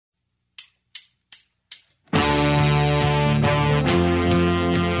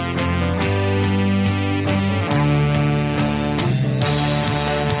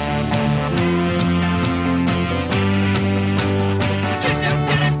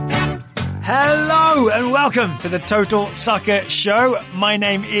Hello and welcome to the Total Soccer Show. My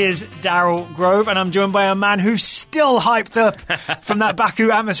name is Daryl Grove and I'm joined by a man who's still hyped up from that Baku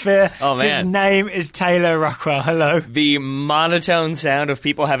atmosphere. Oh, man. His name is Taylor Rockwell. Hello. The monotone sound of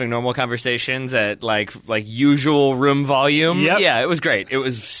people having normal conversations at like usual room volume. Yep. Yeah, it was great. It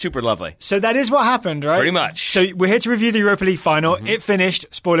was super lovely. So that is what happened, right? Pretty much. So we're here to review the Europa League final. It finished,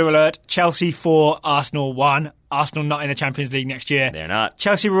 spoiler alert, Chelsea 4, Arsenal 1. Arsenal not in the Champions League next year. They're not.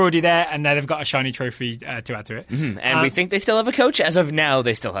 Chelsea were already there, and now they've got a shiny trophy to add to it. And we think they still have a coach. As of now,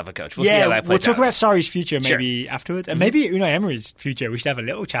 they still have a coach. We'll see how that we'll plays talk out. about Sarri's future maybe afterwards, and maybe Unai Emery's future. We should have a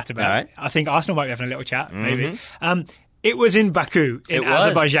little chat about All right. it. I think Arsenal might be having a little chat, maybe. It was in Baku, in It was.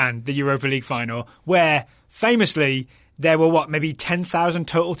 Azerbaijan, the Europa League final, where famously there were, maybe 10,000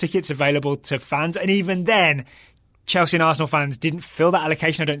 total tickets available to fans, and even then Chelsea and Arsenal fans didn't fill that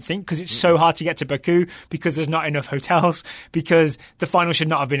allocation, I don't think, because it's so hard to get to Baku, because there's not enough hotels, because the final should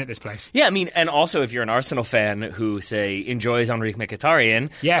not have been at this place. Yeah, I mean, and also if you're an Arsenal fan who, say, enjoys Henrik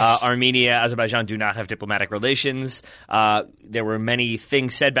Mkhitaryan, Yes. Armenia, Azerbaijan do not have diplomatic relations. There were many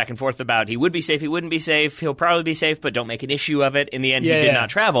things said back and forth about he would be safe, he wouldn't be safe, he'll probably be safe, but don't make an issue of it. In the end, he did not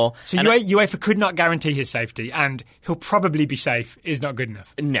travel. So And UEFA could not guarantee his safety, and he'll probably be safe is not good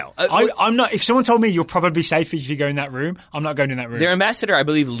enough. no. I'm not. If someone told me you're probably safe if you go in that room, I'm not going in that room. Their ambassador, I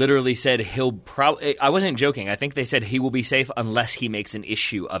believe, literally said he'll probably... I wasn't joking. I think they said he will be safe unless he makes an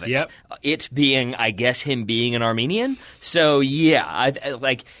issue of it. Yep. It being, I guess, him being an Armenian. So, yeah,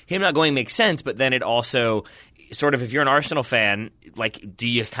 like, him not going makes sense, but then it also... Sort of, if you're an Arsenal fan, like, do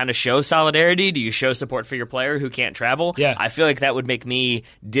you kind of show solidarity? Do you show support for your player who can't travel? Yeah. I feel like that would make me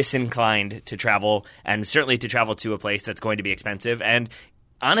disinclined to travel, and certainly to travel to a place that's going to be expensive. And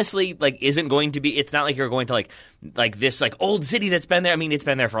honestly, like, isn't going to be. It's not like you're going to like this like old city that's been there. I mean, it's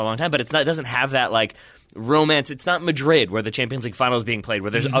been there for a long time, but it's not. It doesn't have that like romance. It's not Madrid where the Champions League final is being played,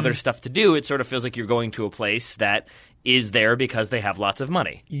 where there's other stuff to do. It sort of feels like you're going to a place that is there because they have lots of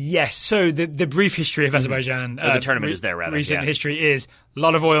money. Yes. So the brief history of Azerbaijan, the tournament is there, rather. Recent Yeah. history is a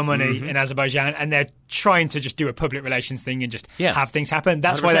lot of oil money in Azerbaijan, and they're trying to just do a public relations thing and just have things happen.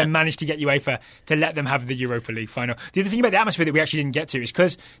 That's why they 100%. managed to get UEFA to let them have the Europa League final. The other thing about the atmosphere that we actually didn't get to is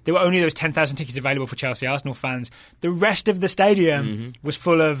because there were only those 10,000 tickets available for Chelsea Arsenal fans. The rest of the stadium was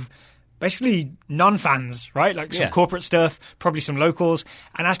full of basically non-fans, right? Like some corporate stuff, probably some locals.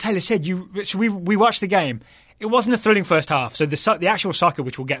 And as Taylor said, we watched the game. It wasn't a thrilling first half. So the actual soccer,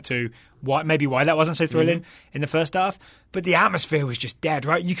 which we'll get to, maybe why that wasn't so thrilling in the first half. But the atmosphere was just dead,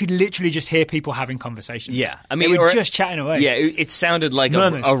 right? You could literally just hear people having conversations. Yeah, I mean, they were just chatting away. Yeah, it sounded like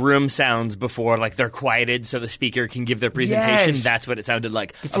Murmurs. a room sounds before, like they're quieted so the speaker can give their presentation. Yes. That's what it sounded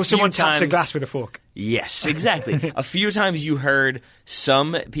like. Before someone taps a glass with a fork. Yes, exactly. A few times you heard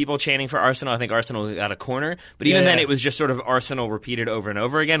some people chanting for Arsenal. I think Arsenal got a corner, but even then it was just sort of Arsenal repeated over and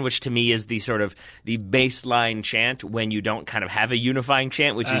over again, which to me is the sort of the baseline chant when you don't kind of have a unifying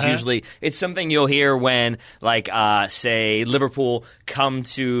chant, which is usually it's something you'll hear when like say Liverpool come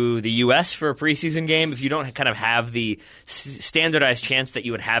to the US for a preseason game. If you don't kind of have the standardized chants that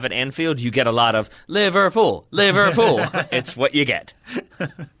you would have at Anfield, you get a lot of Liverpool, Liverpool. It's what you get.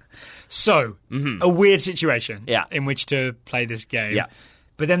 So, a weird situation Yeah. in which to play this game. Yeah.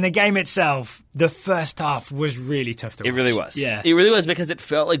 But then the game itself, the first half was really tough to watch. It really was. Yeah. It really was because it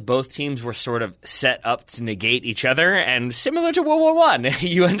felt like both teams were sort of set up to negate each other. And similar to World War I,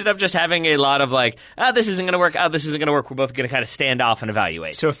 you ended up just having a lot of like, this isn't going to work. This isn't going to work. We're both going to kind of stand off and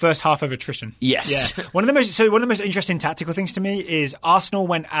evaluate. So a first half of attrition. Yes. Yeah. One of the most interesting tactical things to me is Arsenal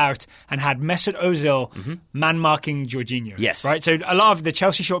went out and had Mesut Ozil man marking Jorginho. Yes. Right. So a lot of the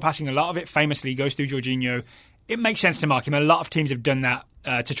Chelsea short passing, a lot of it famously goes through Jorginho. It makes sense to mark him. A lot of teams have done that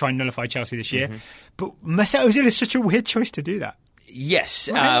to try and nullify Chelsea this year. But Mesut Ozil is such a weird choice to do that. Yes,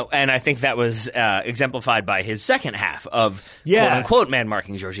 Right. and I think that was exemplified by his second half of quote-unquote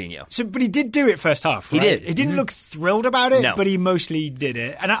man-marking Jorginho. So, but he did do it first half, right? He did. He didn't look thrilled about it, No. but he mostly did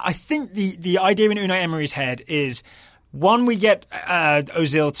it. And I think the idea in Unai Emery's head is, one, we get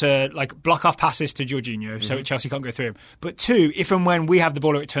Ozil to like block off passes to Jorginho so Chelsea can't go through him. But two, if and when we have the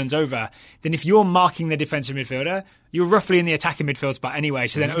ball or it turns over, then if you're marking the defensive midfielder, you're roughly in the attacking midfield spot anyway,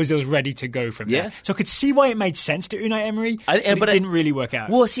 so then Ozil's ready to go from there. So I could see why it made sense to Unai Emery, but it didn't really work out.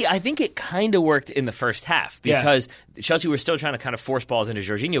 Well, see, I think it kind of worked in the first half because Chelsea were still trying to kind of force balls into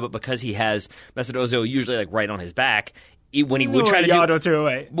Jorginho, but because he has Mesut Ozil usually like right on his back, when he would try to a yard or two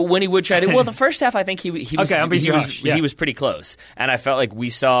away. But when he would try to, well, the first half I think he was Okay, I'm being too harsh. he was pretty close, and I felt like we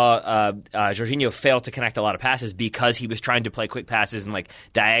saw Jorginho fail to connect a lot of passes because he was trying to play quick passes and like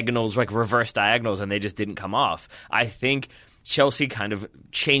diagonals, like reverse diagonals, and they just didn't come off. I think Chelsea kind of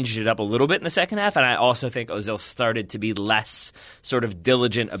changed it up a little bit in the second half, and I also think Ozil started to be less sort of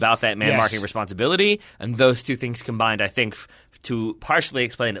diligent about that man-marking responsibility, and those two things combined, I think, to partially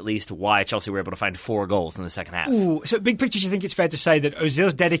explain at least why Chelsea were able to find 4 goals in the second half. Ooh, so big picture, do you think it's fair to say that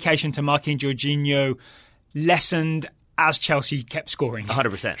Ozil's dedication to marking Jorginho lessened as Chelsea kept scoring?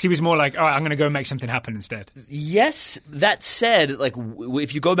 100%. He was more like, all right, I'm going to go make something happen instead. Yes. That said, like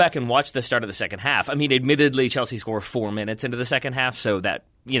if you go back and watch the start of the second half, I mean, admittedly, Chelsea scored 4 minutes into the second half, so that,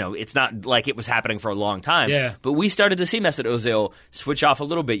 it's not like it was happening for a long time. Yeah. But we started to see Mesut Ozil switch off a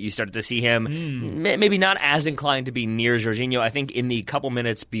little bit. You started to see him maybe not as inclined to be near Jorginho. I think in the couple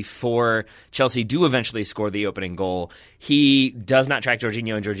minutes before Chelsea do eventually score the opening goal, he does not track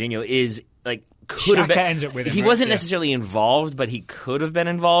Jorginho, and Jorginho is like could have been. Ends up with him, he wasn't necessarily involved, but he could have been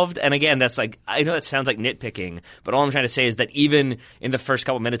involved. And again, that's like, I know that sounds like nitpicking, but all I'm trying to say is that even in the first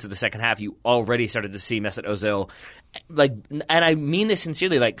couple minutes of the second half, you already started to see Mesut Ozil, like, and I mean this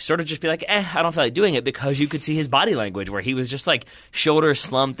sincerely, like, sort of just be like, I don't feel like doing it, because you could see his body language where he was just like shoulder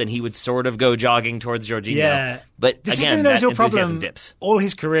slumped, and he would sort of go jogging towards Jorginho. Yeah. But this again, that enthusiasm problem dips. All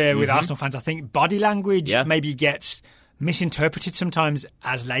his career with Arsenal fans, I think body language Yeah. maybe gets misinterpreted sometimes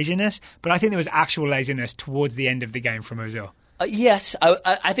as laziness, but I think there was actual laziness towards the end of the game from Ozil. Yes,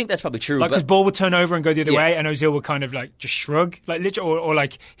 I think that's probably true. Like, because ball would turn over and go the other Yeah. way, and Ozil would kind of like just shrug, like literally, or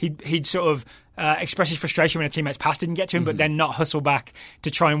like he'd sort of express his frustration when a teammate's pass didn't get to him, but then not hustle back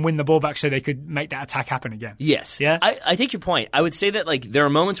to try and win the ball back so they could make that attack happen again. Yes. Yeah? I take your point. I would say that like there are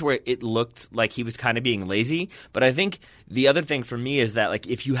moments where it looked like he was kind of being lazy, but I think the other thing for me is that like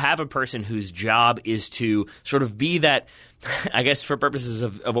if you have a person whose job is to sort of be that, I guess for purposes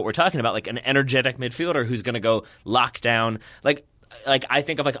of what we're talking about, like an energetic midfielder who's going to go lock down, like I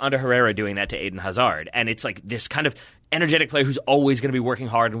think of like Ander Herrera doing that to Eden Hazard, and it's like this kind of energetic player who's always going to be working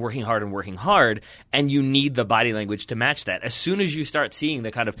hard and working hard and working hard, and you need the body language to match that. As soon as you start seeing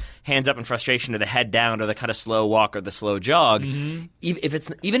the kind of hands up in frustration or the head down or the kind of slow walk or the slow jog, even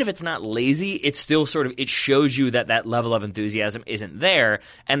if it's not lazy, it's still sort of, it shows you that level of enthusiasm isn't there.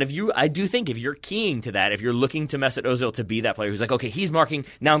 And I do think if you're keying to that, if you're looking to Mesut Ozil to be that player who's like, okay, he's marking,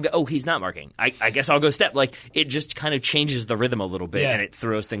 now he's not marking, I guess I'll go step, like it just kind of changes the rhythm a little bit, and it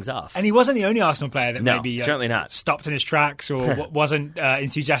throws things off. And he wasn't the only Arsenal player that maybe certainly not stopped in his tracks or wasn't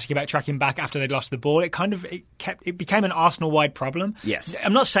enthusiastic about tracking back after they'd lost the ball. It became an Arsenal-wide problem. Yes.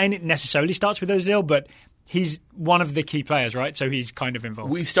 I'm not saying it necessarily starts with Ozil, but he's one of the key players, right? So he's kind of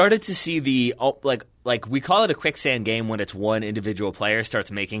involved. We started to see the like we call it a quicksand game when it's one individual player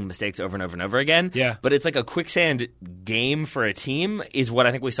starts making mistakes over and over and over again. Yeah. But it's like a quicksand game for a team is what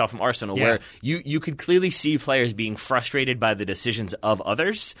I think we saw from Arsenal, where you could clearly see players being frustrated by the decisions of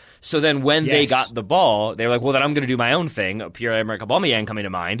others. So then when they got the ball, they were like, well, then I'm going to do my own thing. Pierre-Emerick Aubameyang coming to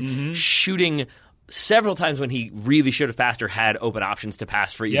mind, shooting several times when he really should have passed or had open options to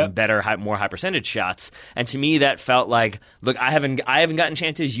pass for even better, more high percentage shots. And to me, that felt like, look, I haven't gotten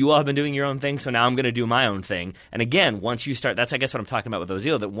chances. You all have been doing your own thing, so now I'm going to do my own thing. And again, once you start, that's I guess what I'm talking about with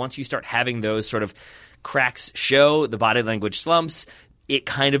Ozil, that once you start having those sort of cracks show, the body language slumps, it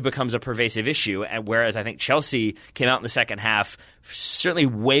kind of becomes a pervasive issue. And whereas I think Chelsea came out in the second half certainly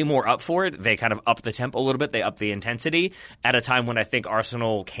way more up for it. They kind of upped the tempo a little bit. They upped the intensity at a time when I think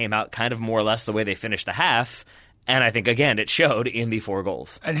Arsenal came out kind of more or less the way they finished the half. And I think, again, it showed in the 4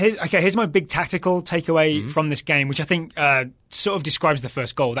 goals. And here's my big tactical takeaway from this game, which I think sort of describes the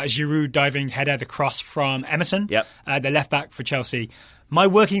first goal. That Giroud diving header, the cross from Emerson, the left-back for Chelsea. My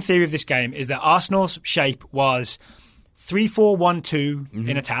working theory of this game is that Arsenal's shape was 3-4-1-2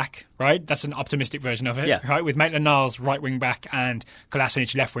 in attack, right? That's an optimistic version of it, right? With Maitland-Niles right wing back and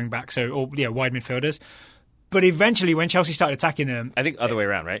Kolasinac left wing back, so all wide midfielders. But eventually, when Chelsea started attacking them, I think other way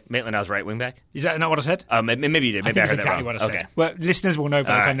around, right? Maitland-Niles right wing back. Is that not what I said? Maybe you did. Maybe I think I heard that's exactly that wrong. what I said. Okay. Well, listeners will know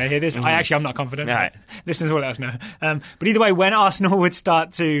by the time they hear this. I'm not confident. All right. Listeners will let us know. But either way, when Arsenal would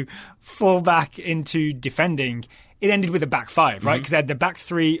start to fall back into defending, it ended with a back 5, right? Because they had the back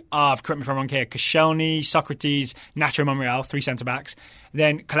 3 of, correct me if I'm wrong here, Koscielny, Socrates, Nacho Monreal, 3 centre-backs.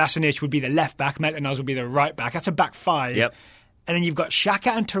 Then Kolasinac would be the left back, Maitland-Niles would be the right back. That's a back 5. Yep. And then you've got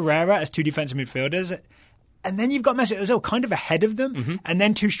Xhaka and Torreira as 2 defensive midfielders. And then you've got Mesut Ozil kind of ahead of them, and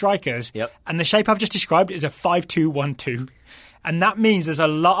then 2 strikers. Yep. And the shape I've just described is a 5-2-1-2. And that means there's a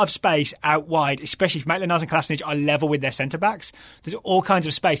lot of space out wide, especially if Maitland-Niles and Kolasinac are level with their centre-backs. There's all kinds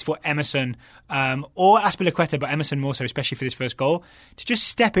of space for Emerson or Azpilicueta, but Emerson more so, especially for this first goal, to just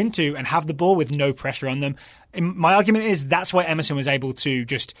step into and have the ball with no pressure on them. my argument is that's why Emerson was able to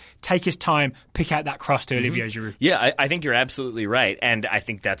just take his time, pick out that cross to Olivier Giroud. Yeah, I think you're absolutely right, and I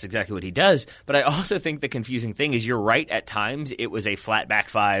think that's exactly what he does. But I also think the confusing thing is you're right at times. It was a flat back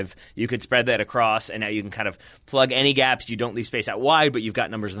five. You could spread that across, and now you can kind of plug any gaps. You don't leave space out wide, but you've got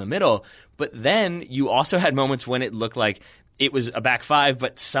numbers in the middle. But then you also had moments when it looked like it was a back five,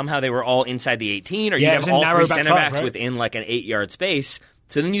 but somehow they were all inside the 18, or you'd have all three center backs right? within like an 8-yard space.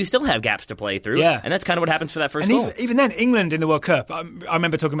 So then you still have gaps to play through. Yeah. And that's kind of what happens for that first goal. Even then, England in the World Cup, I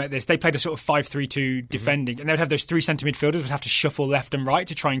remember talking about this, they played a sort of 5-3-2 defending, and they would have those 3 centre midfielders would have to shuffle left and right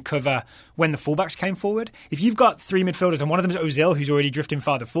to try and cover when the fullbacks came forward. If you've got 3 midfielders and one of them is Ozil, who's already drifting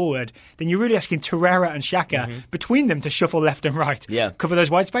farther forward, then you're really asking Torreira and Xhaka between them to shuffle left and right. Cover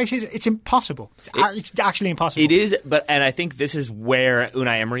those wide spaces. It's impossible. It's actually impossible. It is, and I think this is where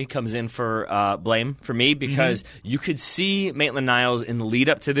Unai Emery comes in for blame for me, because you could see Maitland-Niles in the lead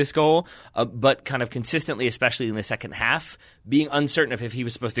up to this goal, but kind of consistently, especially in the second half, being uncertain of if he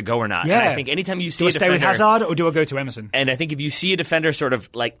was supposed to go or not. Yeah. And I think anytime you see do I a defender, stay with Hazard or do I go to Emerson? And I think if you see a defender sort of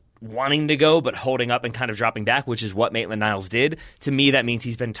like wanting to go but holding up and kind of dropping back, which is what Maitland-Niles did, to me that means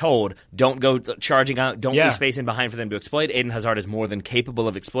he's been told, don't go charging out, don't leave space in behind for them to exploit. Eden Hazard is more than capable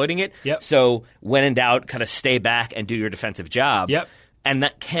of exploiting it. So when in doubt, kind of stay back and do your defensive job. And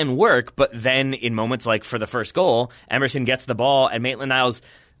that can work, but then in moments like for the first goal, Emerson gets the ball and Maitland-Niles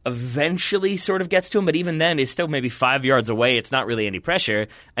eventually sort of gets to him, but even then is still maybe 5 yards away. It's not really any pressure,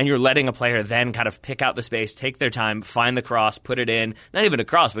 and you're letting a player then kind of pick out the space, take their time, find the cross, put it in, not even a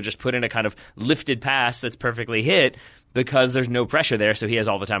cross, but just put in a kind of lifted pass that's perfectly hit, because there's no pressure there, so he has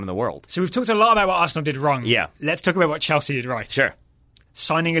all the time in the world. So we've talked a lot about what Arsenal did wrong. Yeah. Let's talk about what Chelsea did right. Sure.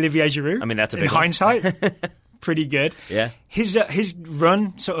 Signing Olivier Giroud. I mean, that's a big in hindsight. Pretty good. Yeah. His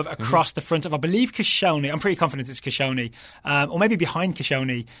run sort of across the front of, I believe, Koscielny. I'm pretty confident it's Koscielny. Or maybe behind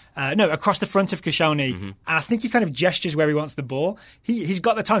Koscielny. No, across the front of Koscielny. And I think he kind of gestures where he wants the ball. He's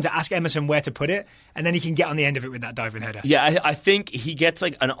got the time to ask Emerson where to put it, and then he can get on the end of it with that diving header. Yeah, I think he gets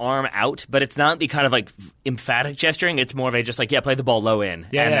like an arm out, but it's not the kind of like emphatic gesturing. It's more of a just like, play the ball low in.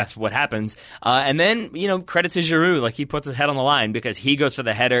 And that's what happens. And then, credit to Giroud. Like, he puts his head on the line because he goes for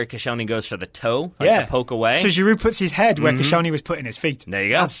the header. Koscielny goes for the toe, like the poke away. So Giroud puts his head where Koscielny was putting his feet. There you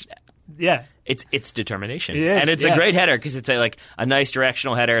go. It's determination. It is, and it's a great header because it's a nice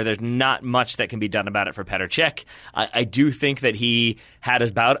directional header. There's not much that can be done about it for Petr Cech. I do think that he had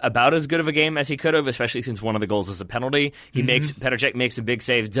about as good of a game as he could have, especially since one of the goals is a penalty. Petr Cech makes some big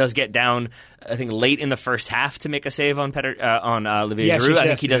saves, does get down, I think, late in the first half to make a save on Olivier Giroud. I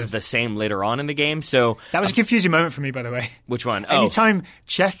think he does the same later on in the game. So that was a confusing moment for me, by the way. Which one? Anytime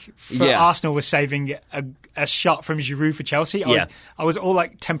Cech for Arsenal was saving a shot from Giroud for Chelsea, I was all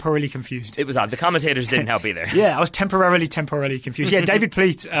temporarily confused. It was odd. The commentators didn't help either. I was temporarily confused. David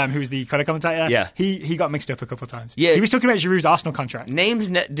Pleat, who was the colour commentator, he got mixed up a couple of times. He was talking about Giroud's Arsenal contract. Names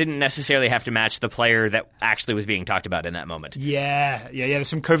didn't necessarily have to match the player that actually was being talked about in that moment. There's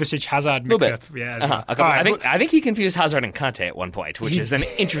some Kovacic Hazard mix-up. Well. I think he confused Hazard and Conte at one point, which is an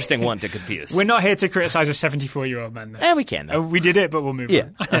interesting one to confuse. We're not here to criticise a 74-year-old man, though. We can, though. We did it, but we'll move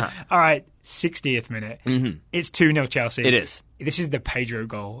on. All right, 60th minute. It's 2-0 Chelsea. It is. This is the Pedro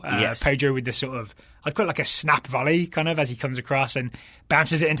goal. Pedro with the sort of, I'd call it like a snap volley, kind of, as he comes across and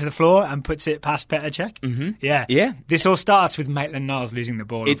bounces it into the floor and puts it past Petr Cech. This all starts with Maitland-Niles losing the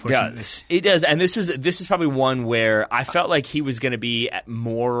ball, unfortunately. It does. And this is probably one where I felt like he was going to be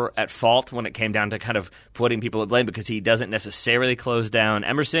more at fault when it came down to kind of putting people at blame, because he doesn't necessarily close down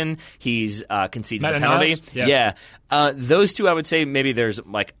Emerson. He's concedes the penalty. Those two, I would say, maybe there's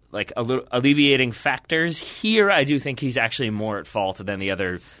like a little alleviating factors. Here, I do think he's actually more at fault than the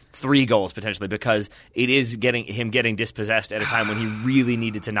other 3 goals potentially, because it is getting dispossessed at a time when he really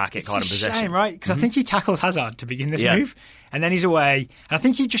needed to not get caught in possession. It's a shame, right? Because I think he tackles Hazard to begin this move, and then he's away. And I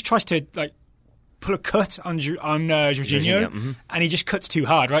think he just tries to pull a cut on Jorginho, and he just cuts too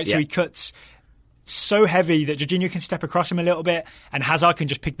hard, right? So he cuts so heavy that Jorginho can step across him a little bit, and Hazard can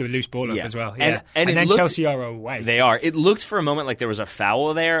just pick the loose ball up as well. And then Chelsea are away. They are. It looked for a moment like there was a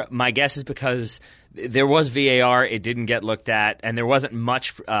foul there. My guess is because there was VAR, it didn't get looked at, and there wasn't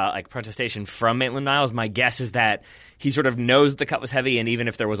much protestation from Maitland-Niles. My guess is that he sort of knows the cut was heavy, and even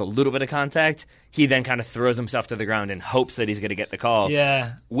if there was a little bit of contact, he then kind of throws himself to the ground and hopes that he's going to get the call.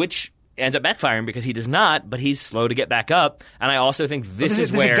 Yeah. Which ends up backfiring because he does not, but he's slow to get back up. And I also think this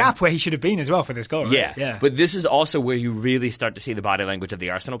is where... There's a gap where he should have been as well for this goal, right? Yeah. But this is also where you really start to see the body language of the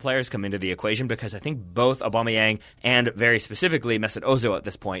Arsenal players come into the equation, because I think both Aubameyang and very specifically Mesut Ozil at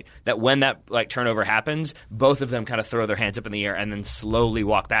this point, that when that turnover happens, both of them kind of throw their hands up in the air and then slowly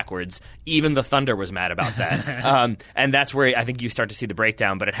walk backwards. Even the Thunder was mad about that. And that's where I think you start to see the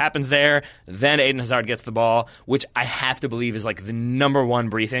breakdown. But it happens there. Then Eden Hazard gets the ball, which I have to believe is the number one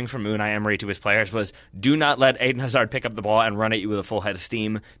briefing from Unai Emery to his players was, do not let Eden Hazard pick up the ball and run at you with a full head of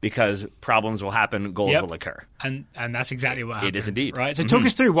steam, because problems will happen, goals will occur. And that's exactly what happened. It is indeed. Right? So talk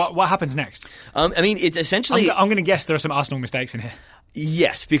us through what happens next. It's essentially... I'm going to guess there are some Arsenal mistakes in here.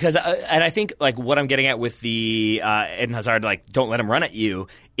 Yes, because and I think what I'm getting at with the Eden Hazard, don't let him run at you,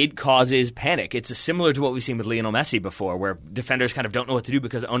 it causes panic. It's similar to what we've seen with Lionel Messi before, where defenders kind of don't know what to do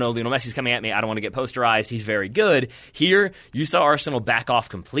because, oh no, Lionel Messi's coming at me, I don't want to get posterized, he's very good. Here, you saw Arsenal back off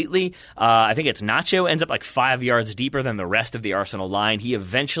completely. I think it's Nacho ends up 5 yards deeper than the rest of the Arsenal line. He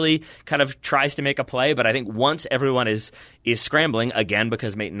eventually kind of tries to make a play, but I think once everyone is scrambling, again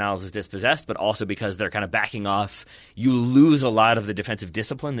because Maitland-Niles is dispossessed, but also because they're kind of backing off, you lose a lot of the defensive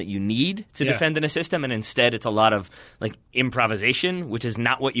discipline that you need to defend in a system, and instead it's a lot of improvisation, which is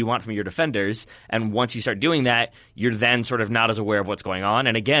not what you want from your defenders. And once you start doing that, you're then sort of not as aware of what's going on.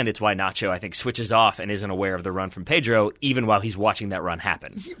 And again, it's why Nacho, I think, switches off and isn't aware of the run from Pedro, even while he's watching that run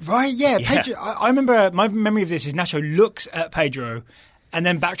happen. Right, yeah. Pedro, I remember, my memory of this is Nacho looks at Pedro and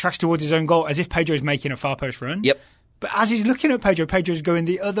then backtracks towards his own goal as if Pedro is making a far post run. Yep. But as he's looking at Pedro, Pedro's going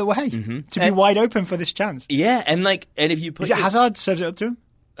the other way to be wide open for this chance. Yeah, and if you put... Is it Hazard serves it up to him?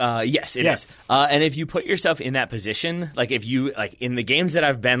 Yes, it is. And if you put yourself in that position, if you in the games that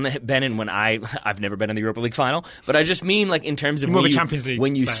I've been in, when I've never been in the Europa League final, but I just mean in terms of Champions League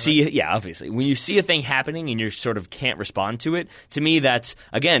when you player, see right? obviously when you see a thing happening and you sort of can't respond to it. To me, that's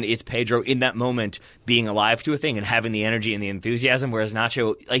again, it's Pedro in that moment being alive to a thing and having the energy and the enthusiasm. Whereas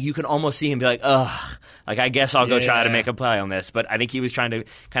Nacho, you can almost see him be ugh. I guess I'll go try to make a play on this, but I think he was trying to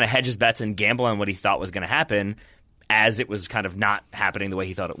kind of hedge his bets and gamble on what he thought was going to happen, as it was kind of not happening the way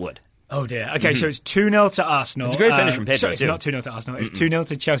he thought it would. Oh, dear. Okay, so it's 2-0 to Arsenal. It's a great finish from Pedro, sorry, it's not 2-0 to Arsenal. It's 2-0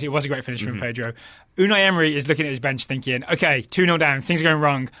 to Chelsea. It was a great finish from Pedro. Unai Emery is looking at his bench thinking, okay, 2-0 down, things are going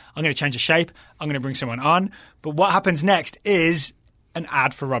wrong. I'm going to change the shape. I'm going to bring someone on. But what happens next is an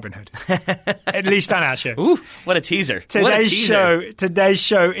ad for Robinhood. At least on our show. Ooh, what a teaser. Today's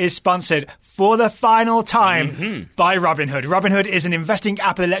show is sponsored for the final time by Robinhood. Robinhood is an investing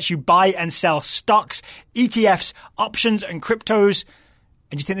app that lets you buy and sell stocks, ETFs, options, and cryptos.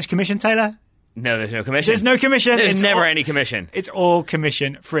 And do you think there's commission, Taylor? No, there's no commission. There's no commission. There's never any commission. It's all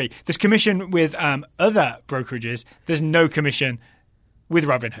commission free. There's commission with other brokerages. There's no commission with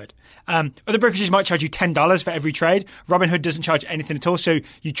Robinhood. Other brokerages might charge you $10 for every trade. Robinhood doesn't charge anything at all, so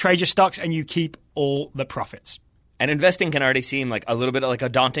you trade your stocks and you keep all the profits. And investing can already seem a little bit like a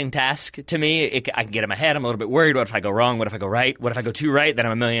daunting task to me. I can get in my head. I'm a little bit worried. What if I go wrong? What if I go right? What if I go too right? Then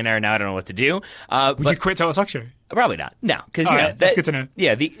I'm a millionaire. Now I don't know what to do. Would you quit Total Stock Show? Probably not. No, because that's good to know.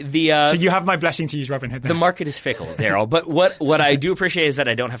 Yeah, so you have my blessing to use Robinhood. The market is fickle, Daryl. But what I do appreciate is that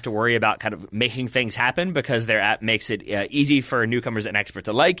I don't have to worry about kind of making things happen, because their app makes it easy for newcomers and experts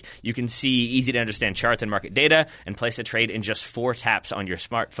alike. You can see easy to understand charts and market data and place a trade in just 4 taps on your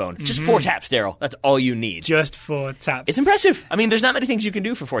smartphone. Just 4 taps, Daryl. That's all you need. Just 4 taps. It's impressive. I mean, there's not many things you can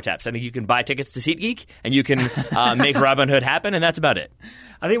do for 4 taps. I think you can buy tickets to SeatGeek, and you can make Robinhood happen, and that's about it.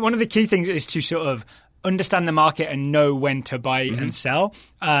 I think one of the key things is to sort of understand the market and know when to buy and sell.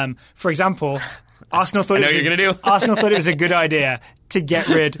 For example, Arsenal thought it was a good idea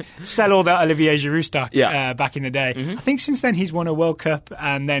to sell all that Olivier Giroud stock back in the day. I think since then he's won a World Cup,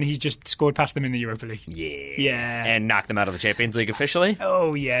 and then he's just scored past them in the Europa League. Yeah. And knocked them out of the Champions League officially.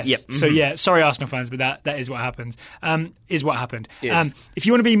 Oh, yes. Yep. So, sorry, Arsenal fans, but that is what happens. Is what happened. Yes. If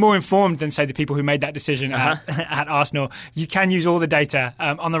you want to be more informed than, say, the people who made that decision at Arsenal, you can use all the data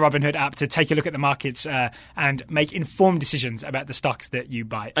on the Robinhood app to take a look at the markets and make informed decisions about the stocks that you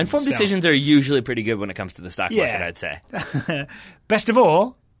buy. Informed decisions are usually pretty good when it comes to the stock market, I'd say. Best of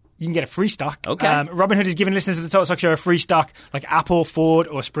all, you can get a free stock. Okay. Robinhood has given listeners of the Total Stock Show a free stock like Apple, Ford,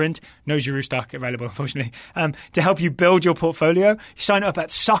 or Sprint. No Giroud stock available, unfortunately. To help you build your portfolio, you sign up at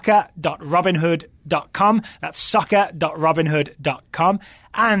soccer.robinhood.com. That's soccer.robinhood.com.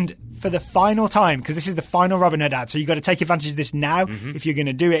 And for the final time, because this is the final Robinhood ad, so you've got to take advantage of this now if you're going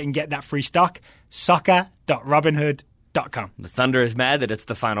to do it and get that free stock, soccer.robinhood.com. Thunder.com. The Thunder is mad that it's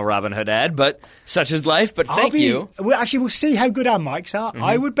the final Robin Hood ad, but such is life. But thank you. We'll see how good our mics are.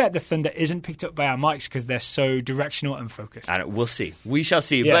 I would bet the Thunder isn't picked up by our mics because they're so directional and focused. We'll see. We shall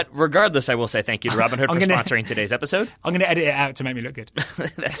see. Yeah. But regardless, I will say thank you to Robin Hood for sponsoring today's episode. I'm going to edit it out to make me look good.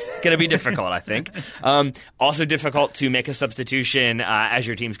 That's going to be difficult, I think. Also difficult to make a substitution as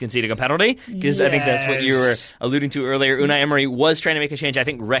your team's conceding a penalty, because I think that's what you were alluding to earlier. Unai Emery was trying to make a change. I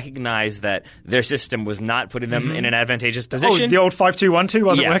think recognized that their system was not putting them in an advantageous position. Oh, the old 5-2-1-2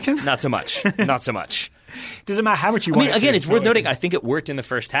 wasn't working? Not so much. Not so much. Doesn't matter how much you want it to. Again, it's worth noting, I think it worked in the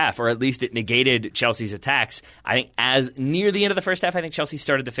first half, or at least it negated Chelsea's attacks. I think as near the end of the first half, I think Chelsea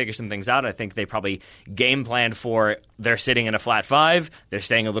started to figure some things out. I think they probably game planned for they're sitting in a flat five, they're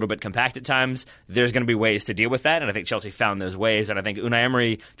staying a little bit compact at times. There's going to be ways to deal with that, and I think Chelsea found those ways. And I think Unai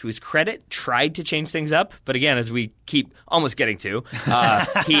Emery, to his credit, tried to change things up. But again, as we keep almost getting to,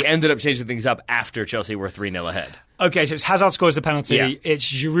 he ended up changing things up after Chelsea were 3-0 ahead. Okay, so it's Hazard scores the penalty. Yeah. It's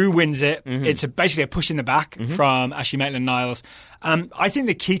Giroud wins it. It's basically a push in the back from Ashley Maitland-Niles. I think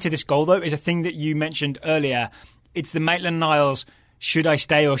the key to this goal, though, is a thing that you mentioned earlier. It's the Maitland-Niles, should I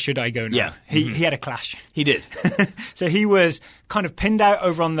stay or should I go now? Yeah. He had a clash. He did. So he was kind of pinned out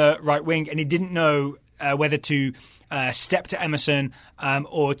over on the right wing, and he didn't know whether to step to Emerson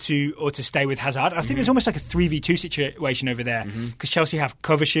or to stay with Hazard. I think there's almost like a 3v2 situation over there because Chelsea have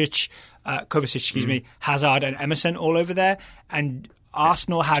Kovacic, Hazard and Emerson all over there, and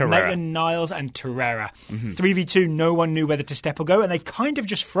Arsenal had Maitland-Niles and Torreira. 3v2, no one knew whether to step or go, and they kind of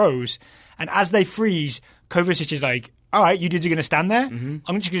just froze. And as they freeze, Kovacic is like, all right, you dudes are going to stand there.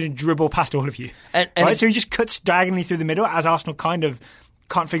 I'm just going to dribble past all of you. Right? So he just cuts diagonally through the middle as Arsenal kind of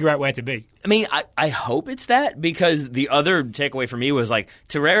can't figure out where to be. I mean, I hope it's that, because the other takeaway for me was, like,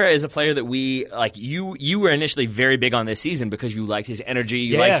 Torreira is a player that we, like, you were initially very big on this season because you liked his energy,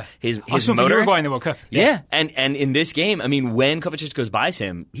 you liked his motor. Uruguay in the World Cup. Yeah. And in this game, I mean, when Kovacic goes by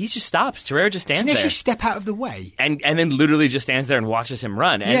him, he just stops. Torreira just stands there. Doesn't he actually step out of the way? And then literally just stands there and watches him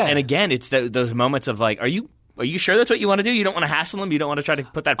run. And again, it's those moments of, like, Are you sure that's what you want to do? You don't want to hassle him? You don't want to try to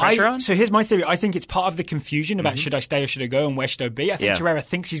put that pressure on? So here's my theory. I think it's part of the confusion about should I stay or should I go and where should I be. I think Torreira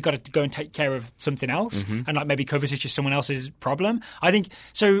thinks he's got to go and take care of something else and like maybe Kovacic is someone else's problem. I don't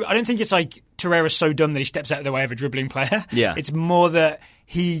think it's like Torreira's so dumb that he steps out of the way of a dribbling player. Yeah. It's more that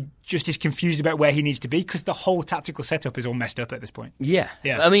he just is confused about where he needs to be because the whole tactical setup is all messed up at this point. Yeah.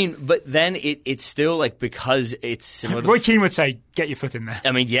 I mean, but then it's still like, because it's similar. Roy Keane would say, get your foot in there.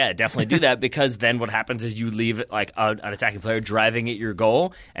 I mean, yeah, definitely do that, because then what happens is you leave like an attacking player driving at your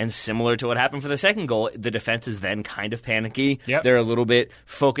goal, and similar to what happened for the second goal, the defense is then kind of panicky. Yep. They're a little bit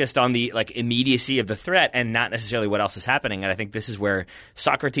focused on the like immediacy of the threat and not necessarily what else is happening. And I think this is where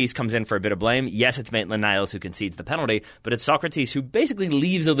Socrates comes in for a bit of blame. Yes, it's Maitland-Niles who concedes the penalty, but it's Socrates who basically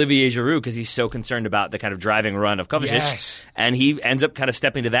leaves Olivier Giroud because he's so concerned about the kind of driving run of Kovacic. Yes. And he ends up kind of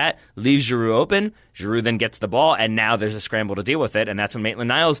stepping to that, leaves Giroud open. Giroud then gets the ball, and now there's a scramble to deal with it. And that's when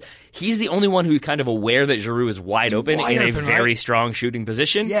Maitland-Niles, he's the only one who's kind of aware that Giroud is wide open in a very strong shooting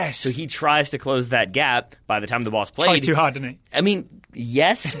position. Yes. So he tries to close that gap by the time the ball's played. Tries too hard, doesn't he? I mean,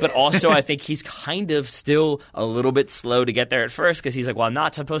 yes, but also I think he's kind of still a little bit slow to get there at first, because he's like, well, I'm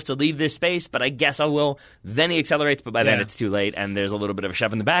not supposed to leave this space, but I guess I will. Then he accelerates, but by then it's too late, and there's a little bit of a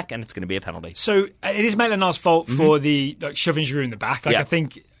shove in the back, and it's going to be a penalty. So it is Maitland-Niles' fault for the shoving Giroud in the back. I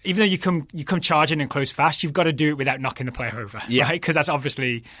think even though you come charging and close fast, you've got to do it without knocking the player over, right? Because that's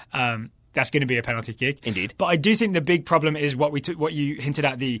obviously that's going to be a penalty kick. Indeed. But I do think the big problem is what you hinted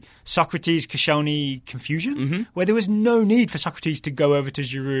at, the Socrates-Koscielny confusion, where there was no need for Socrates to go over to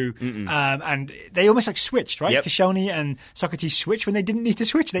Giroud, and they almost like switched, right? Koscielny and Socrates switched when they didn't need to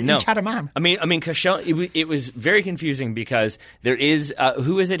switch. They each had a man. I mean, Koscielny, it was very confusing because there is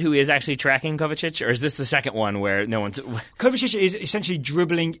who is it who is actually tracking Kovacic, or is this the second one where no one's? Kovacic is essentially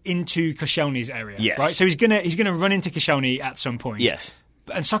dribbling into Koscielny's area, yes. right? So he's gonna run into Koscielny at some point, yes.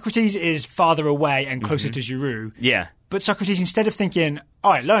 And Socrates is farther away and closer to Giroud. Yeah. But Socrates, instead of thinking,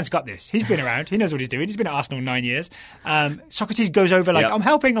 all right, Lawrence got this. He's been around. He knows what he's doing. He's been at Arsenal 9 years. Socrates goes over like, I'm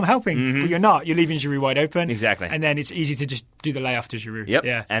helping. But you're not. You're leaving Giroud wide open. Exactly. And then it's easy to just do the layoff to Giroud. Yep.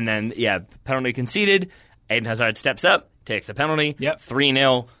 Yeah. And then, penalty conceded. Eden Hazard steps up, takes the penalty. Yep.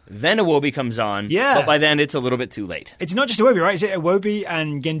 3-0. Then Iwobi comes on. Yeah. But by then, it's a little bit too late. It's not just Iwobi, right? Is it Iwobi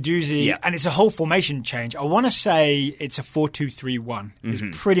and Guendouzi? And it's a whole formation change. I want to say it's a 4-2-3-1 is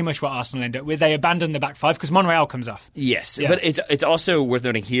pretty much what Arsenal end up with. They abandon the back five because Monreal comes off. Yes. Yeah. But it's also worth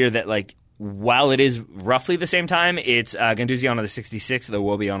noting here that, like, while it is roughly the same time, it's Guendouzi on the 66th, the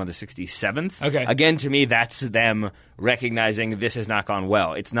Iwobi on the 67th. Okay. Again, to me, that's them recognizing this has not gone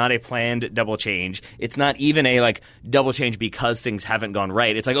well. It's not a planned double change. It's not even a double change because things haven't gone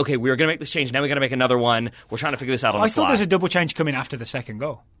right. It's like, okay, we were going to make this change. Now we got to make another one. We're trying to figure this out on the fly. I thought there was a double change coming after the second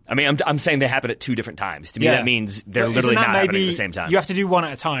goal. I mean, I'm saying they happen at two different times. To me, that means they're literally not happening at the same time. You have to do one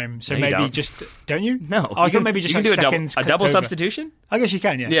at a time. So maybe don't you? No. I thought maybe just you can do seconds a double over. Substitution? I guess you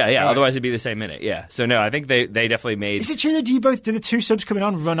can, yeah. Yeah. Right. Otherwise, it'd be the same minute. Yeah. So no, I think they definitely made. Is it true that do the two subs coming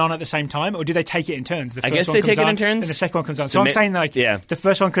on run on at the same time, or do they take it in turns? The first I guess one they comes take it on, in turns. and the second one comes on. So I'm saying the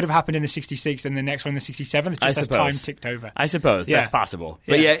first one could have happened in the 66th, and the next one in the 67th, just as time ticked over. I suppose that's possible.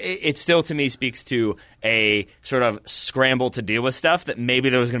 But it still to me speaks to a sort of scramble to deal with stuff that maybe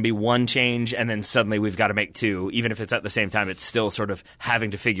there was going to be one change, and then suddenly we've got to make two. Even if it's at the same time, it's still sort of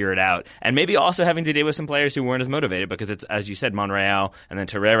having to figure it out, and maybe also having to deal with some players who weren't as motivated because it's, as you said, Monreal and then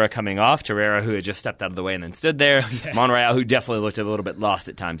Torreira coming off. Torreira, who had just stepped out of the way and then stood there. Monreal, who definitely looked a little bit lost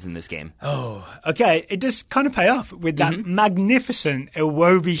at times in this game. Oh, okay. It does kind of pay off with that magnificent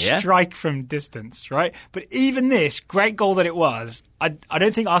Iwobi strike from distance, right? But even this great goal that it was, I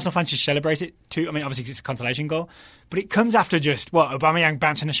don't think Arsenal fans should celebrate it too. I mean, obviously it's a consolation goal, but it comes after just Aubameyang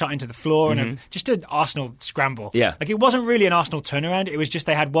bouncing a shot into the floor and just an Arsenal scramble. Yeah, it wasn't really an Arsenal turnaround. It was just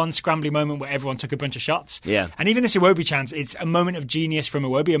they had one scrambly moment where everyone took a bunch of shots. Yeah, and even this Iwobi chance, it's a moment of genius from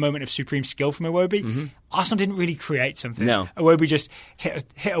Iwobi, a moment of supreme skill from Iwobi. Arsenal didn't really create something. No, Iwobi just hit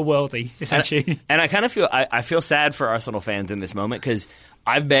a worldie essentially. And I kind of feel I feel sad for Arsenal fans in this moment because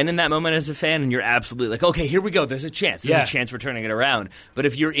I've been in that moment as a fan, and you're absolutely like, okay, here we go. There's a chance. There's a chance for turning it around. But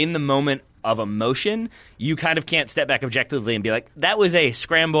if you're in the moment of emotion, you kind of can't step back objectively and be like, that was a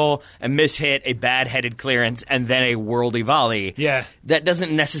scramble, a mishit, a bad-headed clearance, and then a worldy volley. Yeah. That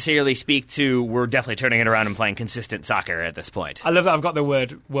doesn't necessarily speak to we're definitely turning it around and playing consistent soccer at this point. I love that I've got the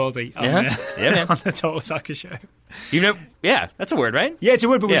word worldy on, on the Total Soccer Show. That's a word, right? Yeah, it's a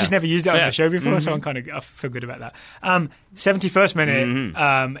word, but we just never used it on the show before, so I feel good about that. 71st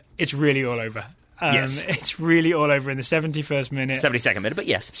minute, it's really all over. It's really all over in the 71st minute. 72nd minute, but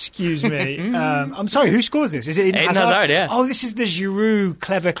yes. Excuse me. I'm sorry, who scores this? Is it Eden Hazard? Yeah. Oh, this is the Giroud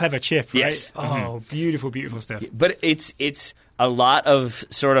clever chip, right? Yes. Oh, beautiful stuff. But it's a lot of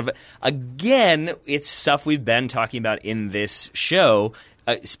sort of, again, it's stuff we've been talking about in this show.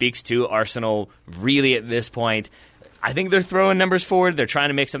 Speaks to Arsenal really at this point. I think they're throwing numbers forward. They're trying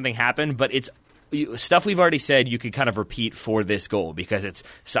to make something happen, but it's stuff we've already said you could kind of repeat for this goal because it's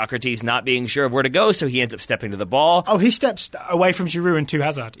Socrates not being sure of where to go, so he ends up stepping to the ball. Oh, he steps away from Giroud and to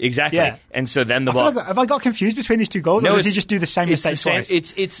Hazard. Exactly. Yeah. And so then the ball... have I got confused between these two goals, or does he just do the same mistake twice?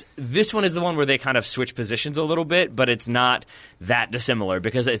 It's this one is the one where they kind of switch positions a little bit, but it's not that dissimilar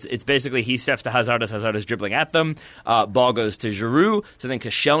because it's basically he steps to Hazard as Hazard is dribbling at them. Ball goes to Giroud, so then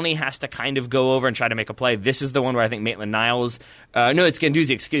Koscielny has to kind of go over and try to make a play. This is the one where I think Maitland-Niles... it's Guendouzi,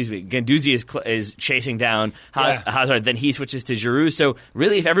 excuse me. Guendouzi is chasing down Hazard, then he switches to Giroud. So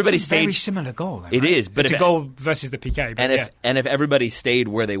really, if everybody it's a stayed, very similar goal. Then, it right? is, but it's a goal versus the PK. But and if everybody stayed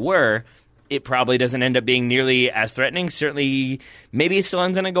where they were, it probably doesn't end up being nearly as threatening. Certainly, maybe it still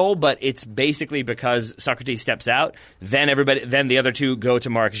ends in a goal, but it's basically because Socrates steps out. Then the other two go to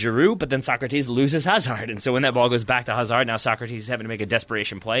mark Giroud, but then Socrates loses Hazard, and so when that ball goes back to Hazard, now Socrates is having to make a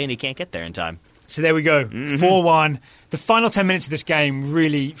desperation play, and he can't get there in time. So there we go, 4-1. The final 10 minutes of this game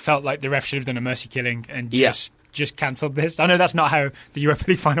really felt like the ref should have done a mercy killing and just cancelled this. I know that's not how the Europa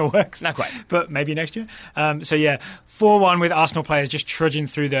League final works. Not quite. But maybe next year. 4-1 with Arsenal players just trudging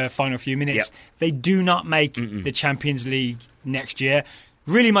through the final few minutes. Yep. They do not make the Champions League next year.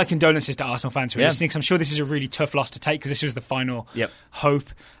 Really, my condolences to Arsenal fans who are listening, because I'm sure this is a really tough loss to take because this was the final hope.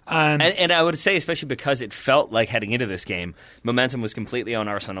 And I would say, especially because it felt like heading into this game, momentum was completely on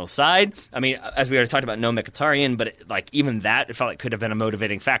Arsenal's side. I mean, as we already talked about, no Mkhitaryan, but even that, it felt like could have been a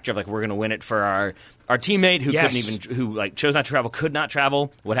motivating factor of like, we're going to win it for our teammate who chose not to travel, could not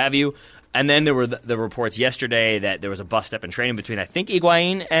travel, what have you. And then there were the reports yesterday that there was a bust-up in training between, I think,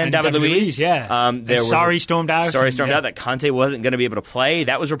 Higuain and David Luiz. Sarri stormed out. That Conte wasn't going to be able to play.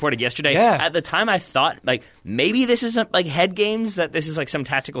 That was reported yesterday. Yeah. At the time, I thought, like, maybe this isn't, like, head games, that this is, like, some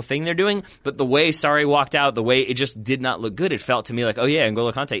tactical thing they're doing. But the way Sarri walked out, the way it just did not look good, it felt to me like, oh, yeah,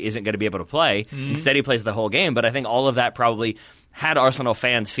 N'Golo Conte isn't going to be able to play. Instead, he plays the whole game. But I think all of that probably had Arsenal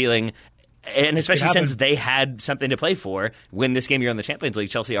fans feeling... And especially since they had something to play for when this game you're in the Champions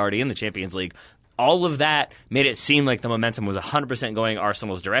League, Chelsea already in the Champions League, all of that made it seem like the momentum was 100% going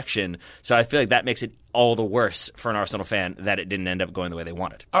Arsenal's direction. So I feel like that makes it all the worse for an Arsenal fan that it didn't end up going the way they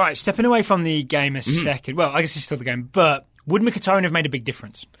wanted. All right, stepping away from the game a second. Well, I guess it's still the game, but would Mkhitaryan have made a big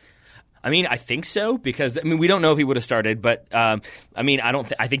difference? I mean, I think so because we don't know if he would have started, but I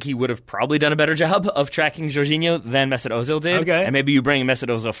think he would have probably done a better job of tracking Jorginho than Mesut Ozil did. Okay. And maybe you bring Mesut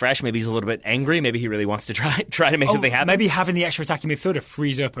Ozil fresh. Maybe he's a little bit angry. Maybe he really wants to try to make something happen. Maybe having the extra attacking midfielder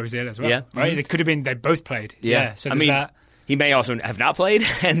frees up Ozil as well. Yeah. Right. It could have been they both played. Yeah. So there's that. He may also have not played,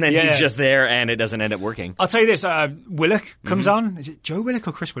 and then he's just there, and it doesn't end up working. I'll tell you this: Willock comes on. Is it Joe Willock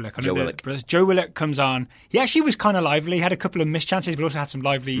or Chris Willock? Joe Willock. Joe Willock comes on. He actually was kind of lively. Had a couple of missed chances, but also had some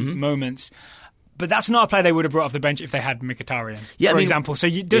lively moments. But that's not a player they would have brought off the bench if they had Mkhitaryan, for example. So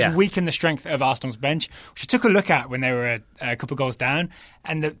it does weaken the strength of Arsenal's bench, which I took a look at when they were a couple of goals down,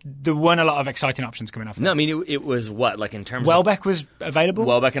 and there weren't a lot of exciting options coming off. No, I mean, it was what, like in terms Welbeck was available?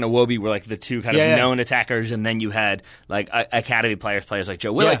 Welbeck and Iwobi were like the two kind of known attackers, and then you had like academy players like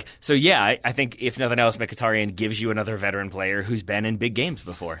Joe Willock. Yeah. So I think if nothing else, Mkhitaryan gives you another veteran player who's been in big games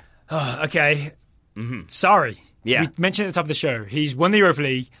before. Okay. Sorry. Yeah. We mentioned at the top of the show, he's won the Europa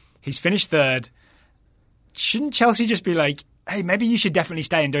League, he's finished third. Shouldn't Chelsea just be like, hey, maybe you should definitely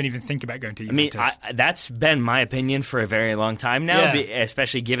stay and don't even think about going to Juventus? I mean, that's been my opinion for a very long time now,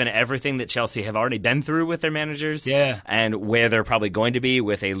 especially given everything that Chelsea have already been through with their managers and where they're probably going to be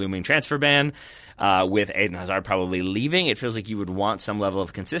with a looming transfer ban. With Eden Hazard probably leaving, it feels like you would want some level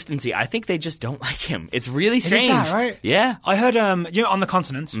of consistency. I think they just don't like him. It's really strange. Is that right? Yeah. I heard, On the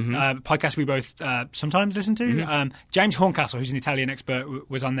Continent, podcast we both sometimes listen to, James Horncastle, who's an Italian expert,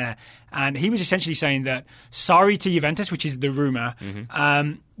 was on there. And he was essentially saying that Sarri to Juventus, which is the rumour,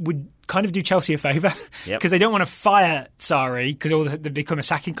 would kind of do Chelsea a favour because they don't want to fire Sarri because they become a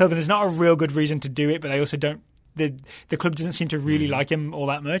sacking club and there's not a real good reason to do it, but they also don't. The club doesn't seem to really like him all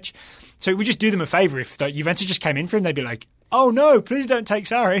that much. So it would just do them a favour if Juventus just came in for him. They'd be like, oh no, please don't take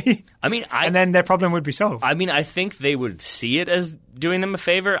Sarri. And then their problem would be solved. I mean, I think they would see it as doing them a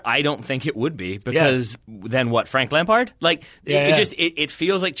favour. I don't think it would be because then what, Frank Lampard? It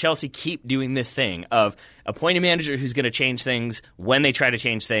feels like Chelsea keep doing this thing of appoint a manager who's going to change things. When they try to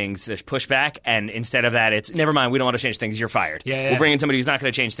change things, there's pushback, and instead of that, it's never mind, we don't want to change things, you're fired. We'll bring in somebody who's not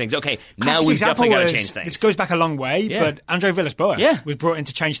going to change things. Okay, now we've definitely got to change things. This goes back a long way, but Andre Villas-Boas was brought in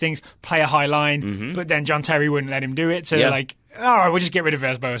to change things, play a high line, but then John Terry wouldn't let him do it, so all right, we'll just get rid of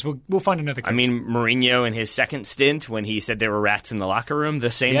Villas-Boas. We'll find another coach. I mean, Mourinho in his second stint, when he said there were rats in the locker room,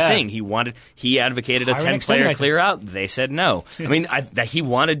 the same thing. He advocated a 10-player clear out. They said no. I mean, that he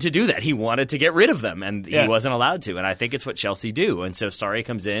wanted to do that. He wanted to get rid of them, and he wasn't allowed to. And I think it's what Chelsea do. And so Sarri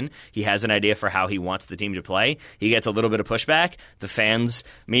comes in. He has an idea for how he wants the team to play. He gets a little bit of pushback. The fans,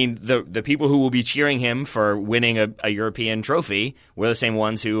 the people who will be cheering him for winning a European trophy were the same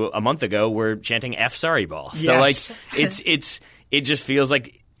ones who a month ago were chanting F Sarri ball. Yes. So it just feels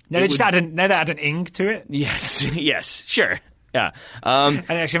like they add an ing to it. Yes, sure, yeah. An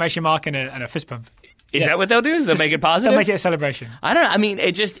exclamation mark and a fist pump. Is that what they'll do? They'll make it positive? They'll make it a celebration. I don't know. I mean,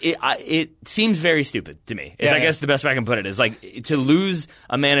 it seems very stupid to me. I guess the best way I can put it is like to lose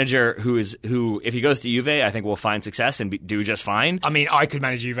a manager who if he goes to Juve, I think will find success and do just fine. I mean, I could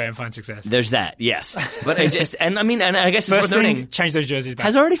manage Juve and find success. There's that, yes. But I guess it's worth noting. Change those jerseys back.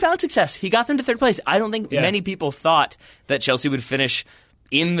 Has already found success. He got them to third place. I don't think many people thought that Chelsea would finish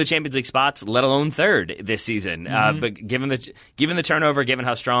in the Champions League spots, let alone third this season. But given the turnover, given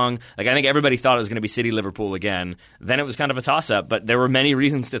how strong, I think everybody thought it was going to be City, Liverpool again. Then it was kind of a toss-up, but there were many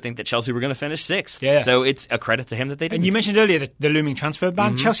reasons to think that Chelsea were going to finish sixth. Yeah. So it's a credit to him that they did. And you mentioned earlier the looming transfer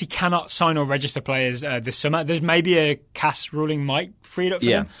ban. Chelsea cannot sign or register players this summer. There's maybe a CAS ruling might free it up for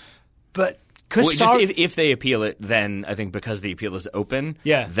them. But if they appeal it, then I think because the appeal is open,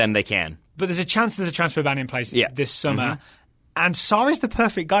 then they can. But there's a chance there's a transfer ban in place this summer. And Sarri's the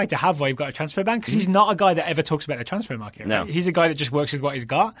perfect guy to have while you've got a transfer ban because he's not a guy that ever talks about the transfer market. Right? No. He's a guy that just works with what he's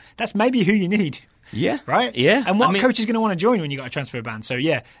got. That's maybe who you need. Yeah. Right? Yeah. And what coach is going to want to join when you've got a transfer ban? So,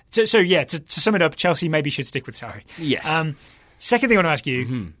 to sum it up, Chelsea maybe should stick with Sarri. Yes. Second thing I want to ask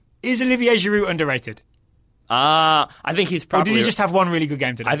you, is Olivier Giroud underrated? I think he's probably... Or did he just have one really good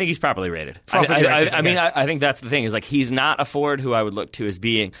game today? I think he's properly rated. I think that's the thing. Is like he's not a forward who I would look to as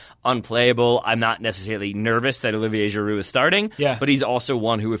being unplayable. I'm not necessarily nervous that Olivier Giroud is starting. Yeah. But he's also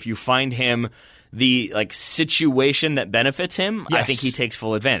one who, if you find him the situation that benefits him, I think he takes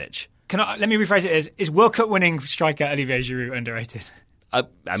full advantage. Let me rephrase it is World Cup winning striker Olivier Giroud underrated?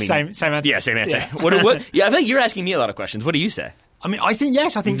 Same answer. Yeah, same answer. What? Yeah, I think you're asking me a lot of questions. What do you say? I mean, I think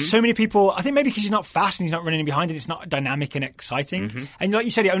yes. I think so many people. I think maybe because he's not fast and he's not running in behind it, it's not dynamic and exciting. And like you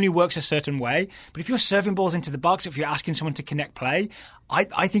said, it only works a certain way. But if you're serving balls into the box, if you're asking someone to connect play,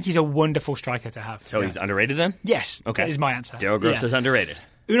 I think he's a wonderful striker to have. So he's underrated then? Yes. Okay. That is my answer. Daryl Gross is underrated.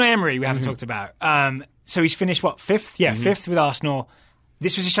 Unai Emery, we haven't talked about. So he's finished fifth? Yeah, fifth with Arsenal.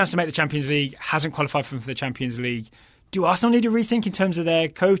 This was his chance to make the Champions League. Hasn't qualified for the Champions League. do Arsenal need to rethink in terms of their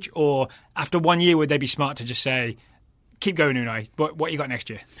coach, or after 1 year would they be smart to just say, keep going, Unai, what you got next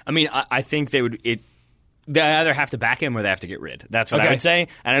year? I mean, I think they would. They either have to back him or they have to get rid. That's what I would say,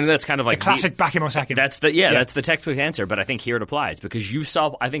 and I know that's kind of like the classic back him or sack him. That's the textbook answer. But I think here it applies because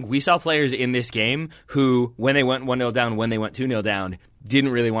I think we saw players in this game who, when they went 1-0 down, when they went 2-0 down,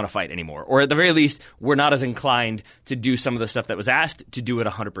 didn't really want to fight anymore, or at the very least, were not as inclined to do some of the stuff that was asked to do it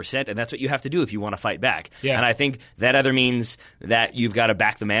 100%, and that's what you have to do if you want to fight back. Yeah. And I think that either means that you've got to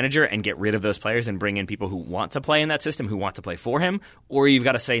back the manager and get rid of those players and bring in people who want to play in that system, who want to play for him, or you've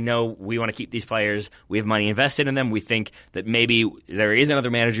got to say, no, we want to keep these players, we have money invested in them, we think that maybe there is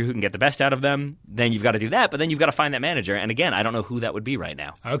another manager who can get the best out of them, then you've got to do that, but then you've got to find that manager, and again, I don't know who that would be right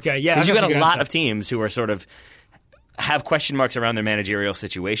now. Okay, yeah. Because you've got a lot of teams who are sort of have question marks around their managerial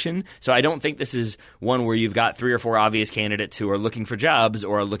situation. So I don't think this is one where you've got 3 or 4 obvious candidates who are looking for jobs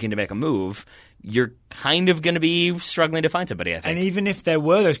or are looking to make a move. You're kind of going to be struggling to find somebody, I think. And even if there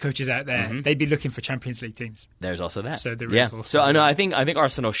were those coaches out there, they'd be looking for Champions League teams. There's also that. So there is also So no, I think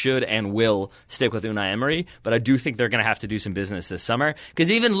Arsenal should and will stick with Unai Emery, but I do think they're going to have to do some business this summer.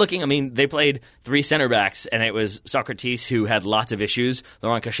 Because even they played 3 center backs, and it was Socrates who had lots of issues.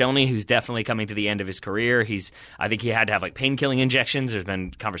 Laurent Koscielny, who's definitely coming to the end of his career. I think he had to have like painkilling injections. There's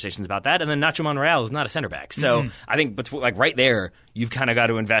been conversations about that. And then Nacho Monreal is not a center back. So I think right there, you've kind of got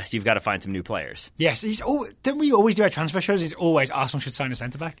to invest. You've got to find some new players. Yes. Don't we always do our transfer shows? It's always Arsenal should sign a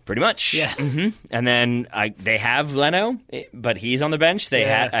centre-back. Pretty much. Yeah. Mm-hmm. And then they have Leno, but he's on the bench.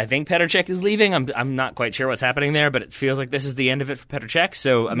 I think Petr Cech is leaving. I'm not quite sure what's happening there, but it feels like this is the end of it for Petr Cech.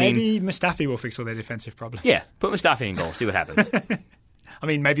 So, maybe Mustafi will fix all their defensive problems. Yeah. Put Mustafi in goal. See what happens. I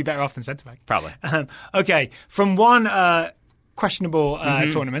mean, maybe better off than centre-back. Probably. Okay. From one questionable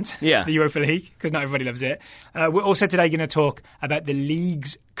tournament, yeah, the Europa League, because not everybody loves it. We're also today going to talk about the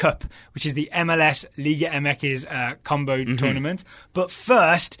Leagues Cup, which is the MLS Liga MX combo tournament. But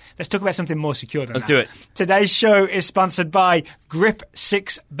first, let's talk about something more secure than that. Let's do it. Today's show is sponsored by Grip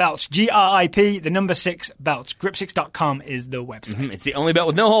 6 Belts. GRIP, the number 6 belts. Grip6.com is the website. It's the only belt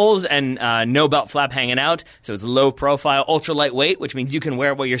with no holes and no belt flap hanging out. So it's low profile, ultra lightweight, which means you can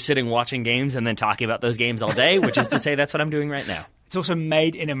wear it while you're sitting watching games and then talking about those games all day, which is to say that's what I'm doing right now. It's also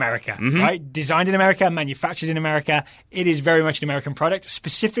made in America, right? Designed in America, manufactured in America. It is very much an American product.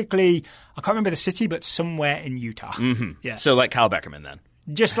 Specifically, I can't remember the city, but somewhere in Utah. Yeah. So like Kyle Beckerman then.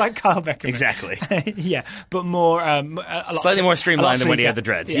 Just like Kyle Beckerman. Exactly. Yeah, but more... slightly more streamlined than when he had the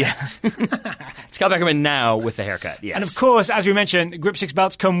dreads. Yeah. It's Kyle Beckerman now with the haircut, yes. And of course, as we mentioned, Grip 6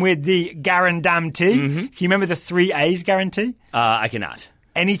 belts come with the guarantee. Can you remember the 3 A's guarantee? I cannot.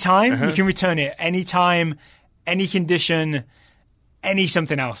 Anytime, you can return it. Anytime, any condition... Any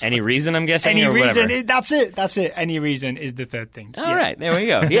something else. Any reason, I'm guessing? Any or reason. Whatever. That's it. That's it. Any reason is the third thing. All right. There we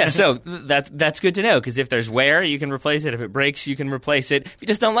go. Yeah, so that's good to know, because if there's wear, you can replace it. If it breaks, you can replace it. If you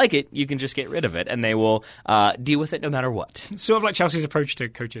just don't like it, you can just get rid of it, and they will deal with it no matter what. Sort of like Chelsea's approach to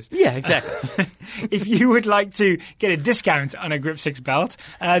coaches. Yeah, exactly. If you would like to get a discount on a Grip 6 belt,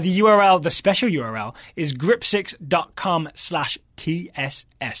 the special URL, is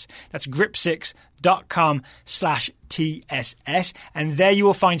grip6.com/TSS. That's grip6.com/TSS, and there you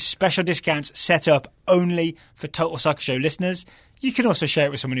will find special discounts set up only for Total Soccer Show listeners. You can also share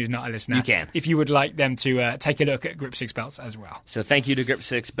it with someone who's not a listener. You can. If you would like them to take a look at Grip 6 belts as well. So thank you to Grip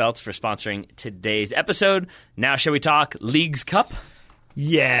 6 belts for sponsoring today's episode. Now shall we talk Leagues Cup?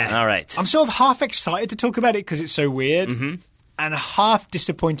 Yeah. All right. I'm sort of half excited to talk about it because it's so weird. And half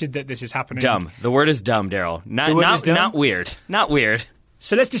disappointed that this is happening. Dumb. The word is dumb, Daryl. Not weird. Not weird.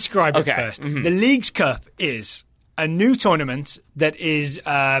 So let's describe it first. The Leagues Cup is a new tournament that is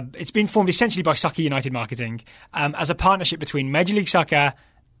it's been formed essentially by Soccer United Marketing as a partnership between Major League Soccer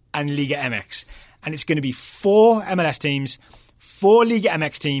and Liga MX. And it's going to be 4 MLS teams, 4 Liga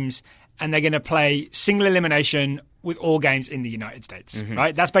MX teams, and they're going to play single elimination with all games in the United States.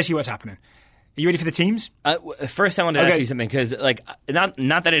 Right? That's basically what's happening. Are you ready for the teams? First, I wanted to ask you something, because not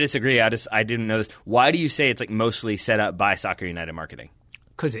that I disagree. I didn't know this. Why do you say it's mostly set up by Soccer United Marketing?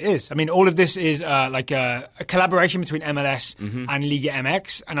 Because it is. I mean, all of this is like a collaboration between MLS and Liga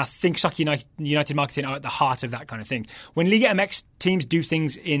MX, and I think Soccer United Marketing are at the heart of that kind of thing. When Liga MX teams do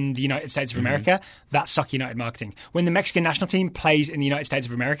things in the United States of America, that's Soccer United Marketing. When the Mexican national team plays in the United States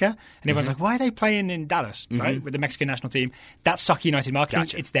of America, and everyone's like, why are they playing in Dallas, right, with the Mexican national team? That's Soccer United Marketing.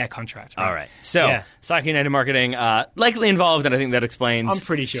 Gotcha. It's their contract. Right? All right. So, Soccer United Marketing likely involved, and I think that explains I'm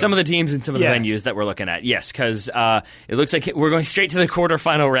pretty sure. some of the teams and some of the venues that we're looking at. Yes, because it looks like we're going straight to the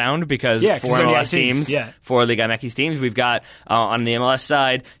quarterfinal round, because for MLS teams, for Liga MX teams, we've got on the MLS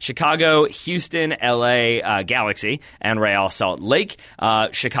side, Chicago, Houston, LA Galaxy, and Real Salt Lake.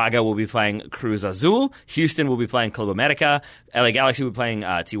 Chicago will be playing Cruz Azul. Houston will be playing Club America. LA Galaxy will be playing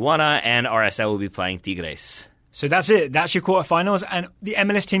Tijuana. And RSL will be playing Tigres. So that's it. That's your quarterfinals. And the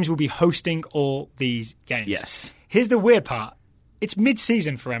MLS teams will be hosting all these games. Yes. Here's the weird part. It's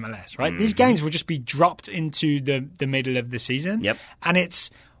mid-season for MLS, right? These games will just be dropped into the middle of the season. Yep. And it's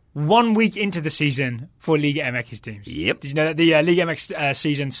 1 week into the season for Liga MX teams. Yep. Did you know that the Liga MX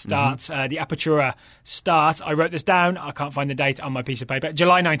season starts, the Apertura starts, I wrote this down, I can't find the date on my piece of paper,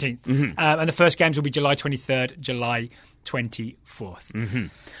 July 19th. And the first games will be July 23rd, July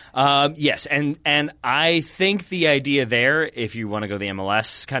 24th. Yes, and I think the idea there, if you want to go the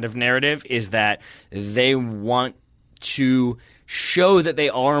MLS kind of narrative, is that they want to show that they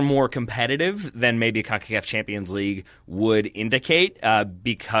are more competitive than maybe CONCACAF Champions League would indicate,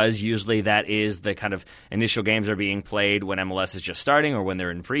 because usually that is the kind of initial games are being played when MLS is just starting or when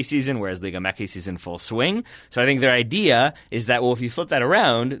they're in preseason, whereas Liga MX is in full swing. So I think their idea is that, well, if you flip that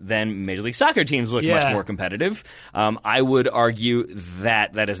around, then Major League Soccer teams look much more competitive. I would argue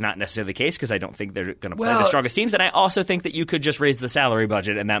that that is not necessarily the case because I don't think they're going to play the strongest teams, and I also think that you could just raise the salary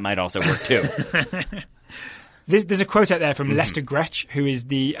budget and that might also work too. There's a quote out there from Lester Gretsch, who is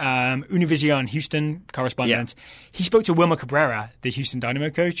the Univision Houston correspondent. Yeah. He spoke to Wilmer Cabrera, the Houston Dynamo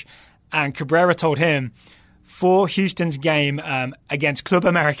coach, and Cabrera told him for Houston's game against Club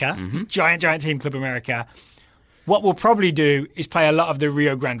America, giant team Club America, what we'll probably do is play a lot of the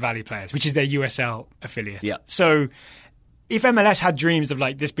Rio Grande Valley players, which is their USL affiliate. Yeah. So if MLS had dreams of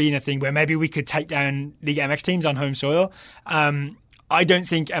like this being a thing where maybe we could take down Liga MX teams on home soil, I don't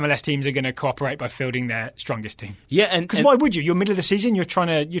think MLS teams are going to cooperate by fielding their strongest team. Yeah, and because why would you? You're middle of the season. You're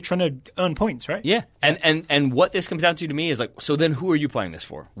trying to earn points, right? Yeah, and what this comes down to me is like, so then who are you playing this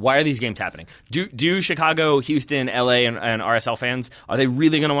for? Why are these games happening? Do Chicago, Houston, LA, and RSL fans, are they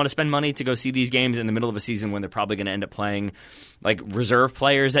really going to want to spend money to go see these games in the middle of a season when they're probably going to end up playing like reserve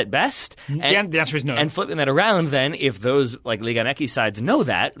players at best? And the answer is no. And flipping that around, then if those like Liga MX sides know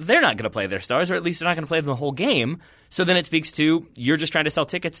that, they're not going to play their stars, or at least they're not going to play them the whole game. So then it speaks to you're just trying to sell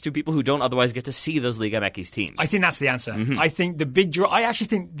tickets to people who don't otherwise get to see those Liga MX teams. I think that's the answer. I think the big draw. I actually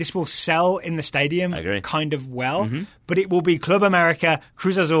think this will sell in the stadium kind of well, but it will be Club America,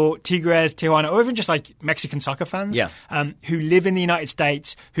 Cruz Azul, Tigres, Tijuana, or even just like Mexican soccer fans who live in the United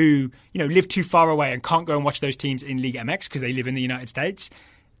States, who live too far away and can't go and watch those teams in Liga MX because they live in the United States.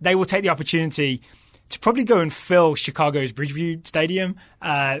 They will take the opportunity to probably go and fill Chicago's Bridgeview Stadium.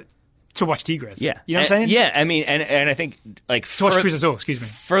 To watch Tigres. Yeah. You know what I'm saying? Yeah, I mean, and I think like to watch Cruz Azul, excuse me.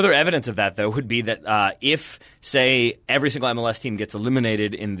 Further evidence of that, though, would be that if, say, every single MLS team gets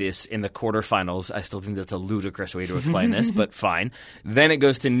eliminated in the quarterfinals, I still think that's a ludicrous way to explain this, but fine. Then it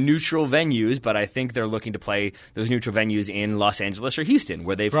goes to neutral venues, but I think they're looking to play those neutral venues in Los Angeles or Houston,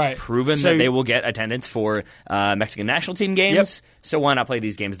 where they've proven that they will get attendance for Mexican national team games. Yep. So why not play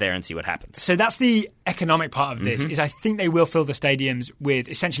these games there and see what happens? So that's the economic part of this, is I think they will fill the stadiums with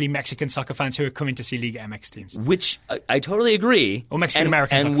essentially Mexican soccer fans who are coming to see Liga MX teams. Which I totally agree. Or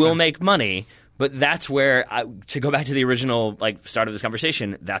Mexican-American soccer and will make money. But that's where, to go back to the original start of this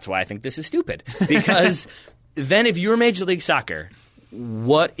conversation, that's why I think this is stupid. Because then if you're Major League Soccer,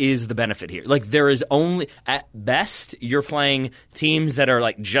 what is the benefit here? Like, there is only, at best, you're playing teams that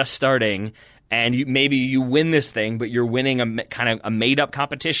are just starting, and maybe you win this thing, but you're winning a kind of a made-up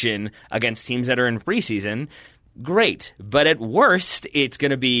competition against teams that are in preseason. Great. But at worst, it's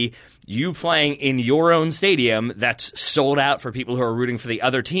going to be you playing in your own stadium that's sold out for people who are rooting for the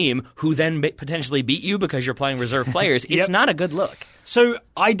other team, who then potentially beat you because you're playing reserve players. It's not a good look. So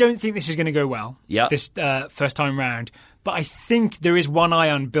I don't think this is going to go well this first time round. But I think there is one eye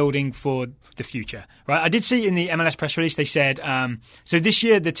on building for the future. Right? I did see in the MLS press release they said, so this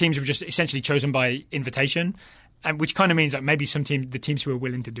year the teams were just essentially chosen by invitation. Which kind of means that maybe the teams who are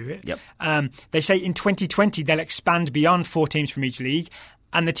willing to do it. Yep. They say in 2020 they'll expand beyond 4 teams from each league,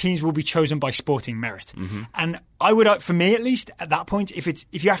 and the teams will be chosen by sporting merit. And I would, for me at least, at that point, if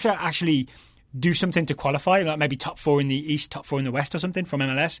you have to actually do something to qualify, like maybe top 4 in the East, top 4 in the West or something from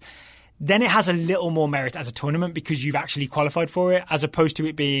MLS, then it has a little more merit as a tournament because you've actually qualified for it, as opposed to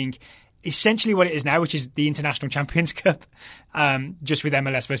it being essentially what it is now, which is the International Champions Cup, just with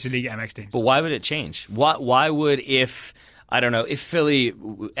MLS versus Liga MX teams. But why would it change? Why would, if Philly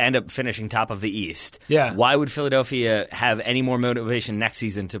end up finishing top of the East, why would Philadelphia have any more motivation next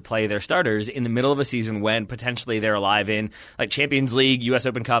season to play their starters in the middle of a season when potentially they're alive in Champions League, U.S.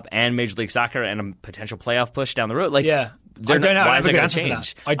 Open Cup, and Major League Soccer, and a potential playoff push down the road? I don't have a good answer to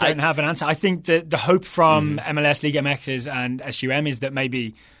that. I don't have an answer. I think that the hope from MLS, Liga MX, and SUM is that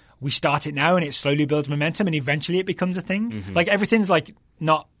maybe we start it now and it slowly builds momentum and eventually it becomes a thing. Everything's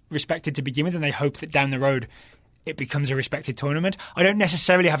not respected to begin with, and they hope that down the road it becomes a respected tournament. I don't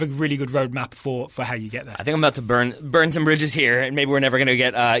necessarily have a really good roadmap for how you get there. I think I'm about to burn some bridges here, and maybe we're never going to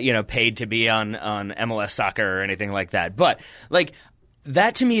get paid to be on MLS soccer or anything like that. But like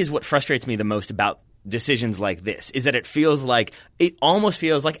that to me is what frustrates me the most about decisions like this, is that it almost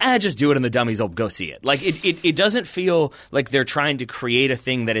feels like just do it and the dummies will go see it. Like it doesn't feel like they're trying to create a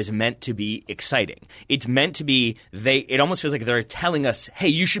thing that is meant to be exciting. It's meant to be it almost feels like they're telling us, hey,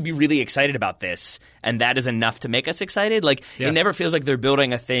 you should be really excited about this, and that is enough to make us excited. Like It never feels like they're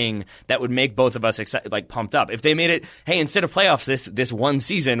building a thing that would make both of us pumped up. If they made it, hey, instead of playoffs this one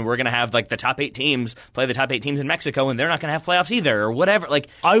season, we're going to have like the top 8 teams play the top 8 teams in Mexico, and they're not going to have playoffs either, or whatever. Like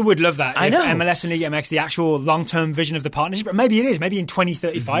I would love that. I know MLS and Liga MX, the actual long-term vision of the partnership. But maybe it is. Maybe in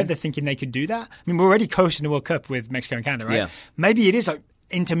 2035 they're thinking they could do that. I mean, we're already coasting the World Cup with Mexico and Canada, right? Yeah. Maybe it is like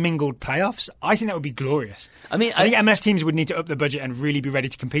intermingled playoffs. I think that would be glorious. I think MLS teams would need to up the budget and really be ready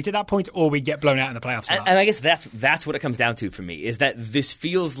to compete at that point, or we get blown out in the playoffs. And I guess that's what it comes down to for me, is that this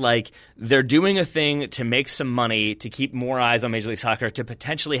feels like they're doing a thing to make some money, to keep more eyes on Major League Soccer, to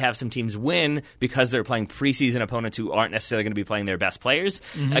potentially have some teams win because they're playing preseason opponents who aren't necessarily going to be playing their best players.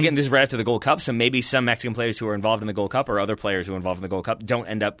 Mm-hmm. Again, this is right after the Gold Cup, so maybe some Mexican players who are involved in the Gold Cup or other players who are involved in the Gold Cup don't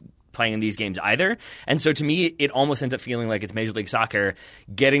end up playing in these games either. And so to me, it almost ends up feeling like it's Major League Soccer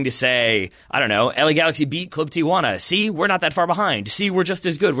getting to say, I don't know, LA Galaxy beat Club Tijuana. See, we're not that far behind. See, we're just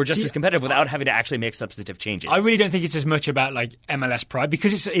as good. We're just as competitive without having to actually make substantive changes. I really don't think it's as much about like MLS pride,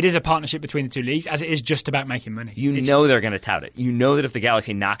 because it is a partnership between the two leagues, as it is just about making money. You know they're going to tout it. You know that if the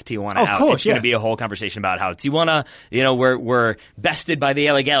Galaxy knock Tijuana out, it's going to be a whole conversation about how Tijuana, we're bested by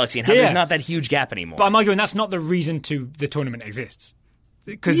the LA Galaxy and how there's not that huge gap anymore. But I'm arguing that's not the reason the tournament exists.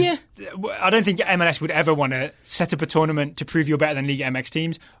 Because I don't think MLS would ever want to set up a tournament to prove you're better than Liga MX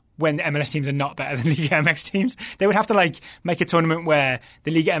teams when MLS teams are not better than Liga MX teams. They would have to make a tournament where the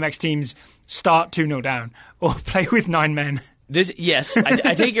Liga MX teams start 2-0 down or play with 9 men. Yes,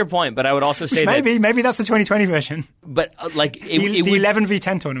 I take your point, but I would also say maybe that's the 2020 version. But the 11 v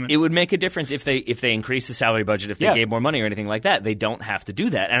 10 tournament, it would make a difference if they increase the salary budget, if they gave more money or anything like that. They don't have to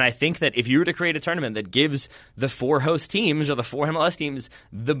do that, and I think that if you were to create a tournament that gives the 4 host teams or the 4 MLS teams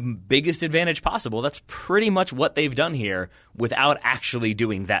the biggest advantage possible, that's pretty much what they've done here without actually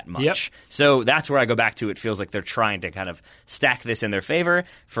doing that much. Yep. So that's where I go back to. It feels like they're trying to kind of stack this in their favor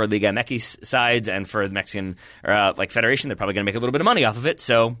for Liga MX sides and for the Mexican Federation. They're probably going to make a little bit of money off of it,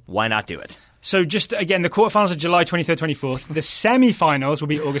 so why not do it? So just, again, the quarterfinals are July 23rd, 24th. The semi-finals will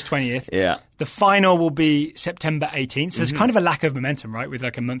be August 20th. Yeah. The final will be September 18th. So there's kind of a lack of momentum, right, with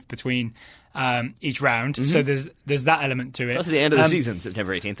a month between each round. Mm-hmm. So there's that element to it. That's the end of the season,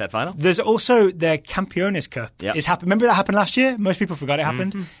 September 18th, that final. There's also the Campeones Cup. Yep. Remember that happened last year? Most people forgot it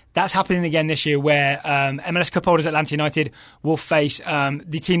happened. Mm-hmm. That's happening again this year, where MLS Cup holders Atlanta United will face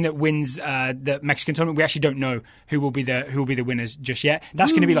the team that wins the Mexican tournament. We actually don't know who will be the winners just yet.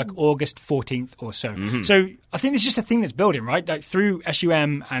 That's going to be August 14th or so. Mm-hmm. So I think it's just a thing that's building, right? Through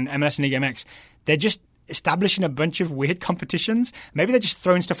SUM and MLS and Liga MX, they're just establishing a bunch of weird competitions. Maybe they're just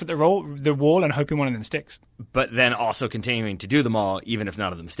throwing stuff at the wall and hoping one of them sticks. But then also continuing to do them all, even if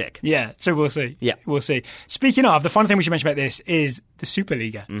none of them stick. Yeah, so we'll see. Yeah. We'll see. Speaking of, the final thing we should mention about this is the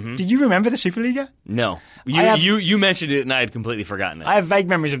Superliga. Mm-hmm. Did you remember the Superliga? No. You mentioned it and I had completely forgotten it. I have vague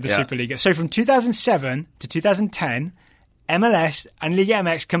memories of the Superliga. So from 2007 to 2010, MLS and Liga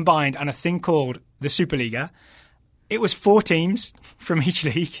MX combined on a thing called the Superliga. It was 4 teams from each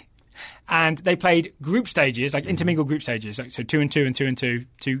league. And they played group stages, intermingled group stages, so 2 and 2 and 2 and 2,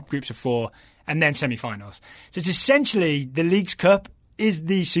 2 groups of 4, and then semi-finals. So it's essentially the League's Cup is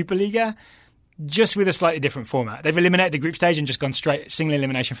the Superliga, just with a slightly different format. They've eliminated the group stage and just gone straight single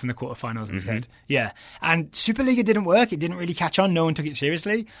elimination from the quarterfinals instead. Mm-hmm. Yeah, and Superliga didn't work. It didn't really catch on. No one took it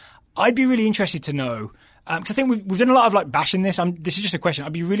seriously. I'd be really interested to know, because I think we've done a lot of bashing this. This is just a question.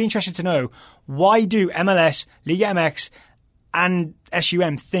 I'd be really interested to know, why do MLS, Liga MX, and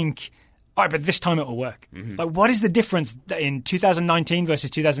SUM think, all right, but this time it will work? Mm-hmm. What is the difference in 2019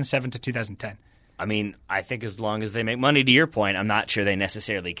 versus 2007 to 2010? I mean, I think as long as they make money, to your point, I'm not sure they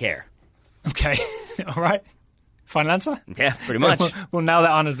necessarily care. Okay. All right. Final answer? Yeah, pretty much. We'll nail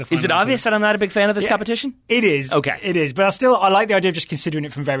that on as the final answer. Is it obvious that I'm not a big fan of this competition? It is. Okay. It is. But I like the idea of just considering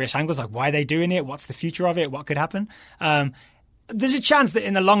it from various angles, why are they doing it? What's the future of it? What could happen? There's a chance that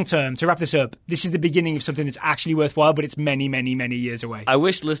in the long term, to wrap this up, this is the beginning of something that's actually worthwhile, but it's many, many, many years away. I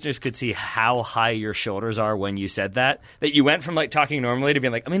wish listeners could see how high your shoulders are when you said that you went from talking normally to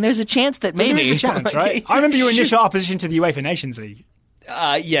being there's a chance that maybe. There's a chance, right? I remember your initial opposition to the UEFA Nations League.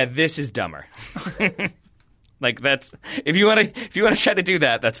 Yeah, this is dumber. That's if you want to try to do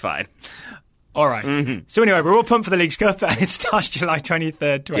that, that's fine. All right. So anyway, we're all pumped for the League's Cup, and it starts July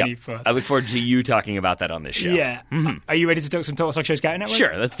 23rd, 24th. Yep. I look forward to you talking about that on this show. Yeah. Are you ready to talk some Total Soccer Show Scouting Network?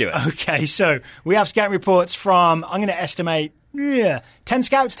 Sure, let's do it. Okay, so we have scouting reports from, I'm going to estimate, 10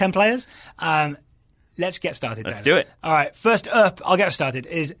 scouts, 10 players. Let's get started. Let's do it. All right, first up, I'll get us started,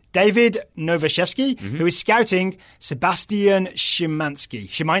 is David Novashevsky, who is scouting Sebastian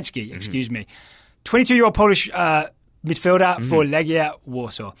Szymański, excuse me. 22-year-old Polish midfielder for Legia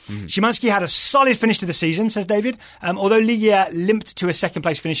Warsaw. Szymański had a solid finish to the season, says David, although Legia limped to a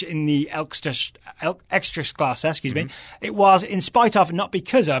second-place finish in the Ekstraklasa, it was in spite of, not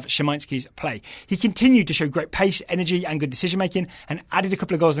because of, Szymański's play. He continued to show great pace, energy and good decision-making and added a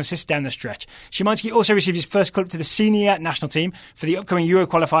couple of goals and assists down the stretch. Szymański also received his first call up to the senior national team for the upcoming Euro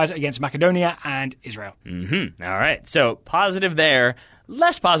qualifiers against Macedonia and Israel. All right, so positive there.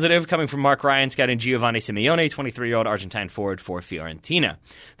 Less positive coming from Mark Ryan scouting Giovanni Simeone, 23-year-old Argentine forward for Fiorentina.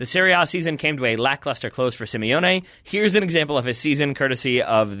 The Serie A season came to a lackluster close for Simeone. Here's an example of his season courtesy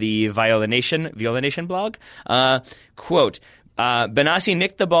of the Viola Nation blog. Quote, Benassi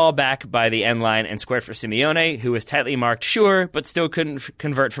nicked the ball back by the end line and squared for Simeone, who was tightly marked, sure, but still couldn't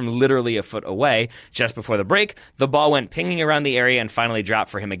convert from literally a foot away. Just before the break, the ball went pinging around the area and finally dropped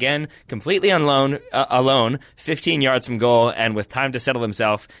for him again. Completely alone, 15 yards from goal, and with time to settle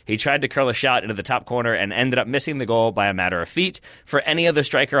himself, he tried to curl a shot into the top corner and ended up missing the goal by a matter of feet. For any other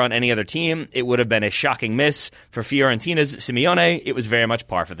striker on any other team, it would have been a shocking miss. For Fiorentina's Simeone, it was very much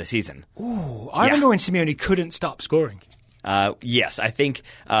par for the season. Ooh, I remember when Simeone couldn't stop scoring. Yes, I think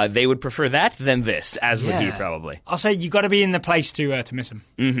they would prefer that than this, as would he probably. I'll say you got to be in the place to miss him.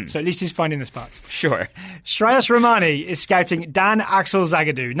 So at least he's finding the spots. Sure. Shreyas Romani is scouting Dan Axel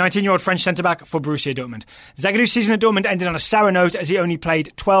Zagadou, 19-year-old French centre-back for Borussia Dortmund. Zagadou's season at Dortmund ended on a sour note as he only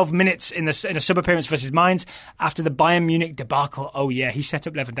played 12 minutes in a sub-appearance versus Mainz after the Bayern Munich debacle. Oh yeah, he set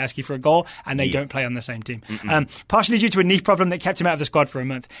up Lewandowski for a goal and they don't play on the same team. Partially due to a knee problem that kept him out of the squad for a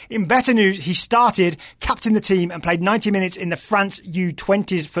month. In better news, he started, captained the team and played 90 minutes in the France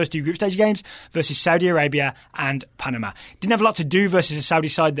U20's first two group stage games versus Saudi Arabia and Panama. Didn't have a lot to do versus a Saudi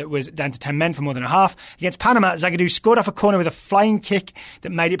side that was down to 10 men for more than a half. Against Panama, Zagadou scored off a corner with a flying kick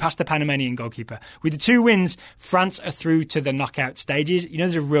that made it past the Panamanian goalkeeper. With the two wins, France are through to the knockout stages. You know,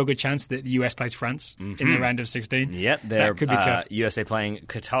 there's a real good chance that the US plays France in the round of 16. Yep, that could be tough. USA playing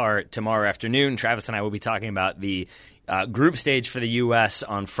Qatar tomorrow afternoon. Travis and I will be talking about the group stage for the U.S.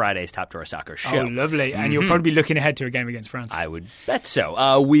 on Friday's Top Drawer Soccer show. Oh, lovely. And you'll probably be looking ahead to a game against France. I would bet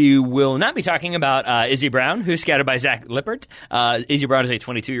so. We will not be talking about Izzy Brown, who's scouted by Zach Lippert. Izzy Brown is a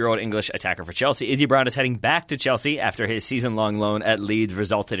 22-year-old English attacker for Chelsea. Izzy Brown is heading back to Chelsea after his season-long loan at Leeds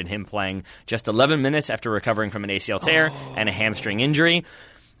resulted in him playing just 11 minutes after recovering from an ACL tear and a hamstring injury.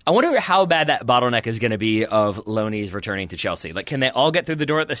 I wonder how bad that bottleneck is going to be of loanees returning to Chelsea. Like, can they all get through the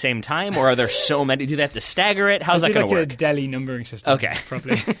door at the same time, or are there so many? Do they have to stagger it? How's that going to work? A Delhi numbering system. Okay.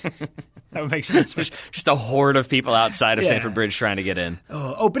 Probably. That would make sense. Just a horde of people outside of Stamford Bridge trying to get in.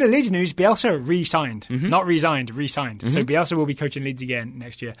 Oh, bit of Leeds news. Bielsa re-signed. Not resigned, re-signed. So Bielsa will be coaching Leeds again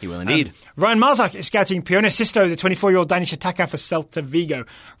next year. He will indeed. Ryan Marzak is scouting Pione Sisto, the 24-year-old Danish attacker for Celta Vigo.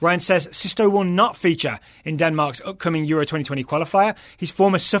 Ryan says Sisto will not feature in Denmark's upcoming Euro 2020 qualifier. His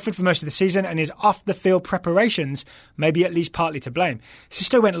form has suffered for most of the season and his off-the-field preparations may be at least partly to blame.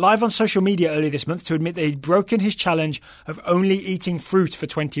 Sisto went live on social media earlier this month to admit that he'd broken his challenge of only eating fruit for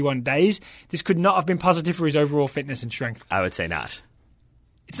 21 days. This could not have been positive for his overall fitness and strength. I would say not.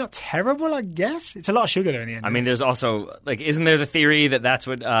 It's not terrible, I guess. It's a lot of sugar, though, in the end. I mean, there's also, like, isn't there the theory that that's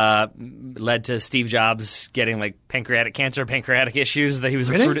what led to Steve Jobs getting, like, pancreatic cancer, pancreatic issues, that he was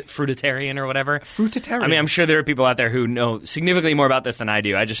a fruitarian or whatever? Fruitarian? I mean, I'm sure there are people out there who know significantly more about this than I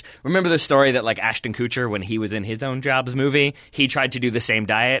do. I just remember the story that, like, Ashton Kutcher, when he was in his own Jobs movie, he tried to do the same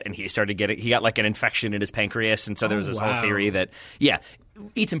diet, and he got, like, an infection in his pancreas, and so there was this whole theory that,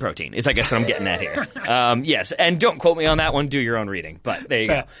 eat some protein is, I guess, what I'm getting at here. Yes, and don't quote me on that one. Do your own reading. But there you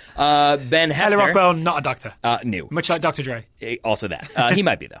go. Ben Hefner. Tyler Rockwell, not a doctor. No. Much like Dr. Dre. Also that. He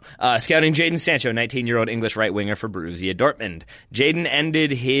might be, though. Scouting Jadon Sancho, 19-year-old English right winger for Borussia Dortmund. Jadon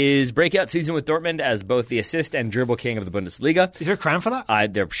ended his breakout season with Dortmund as both the assist and dribble king of the Bundesliga. Is there a crown for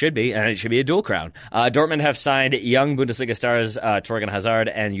that? There should be, and it should be a dual crown. Dortmund have signed young Bundesliga stars Torgan Hazard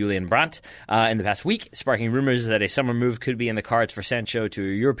and Julian Brandt in the past week, sparking rumors that a summer move could be in the cards for Sancho to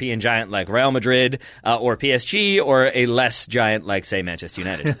a European giant like Real Madrid or PSG, or a less giant like, say, Manchester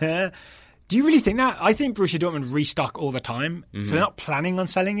United. Do you really think that? I think Borussia Dortmund restock all the time, so they're not planning on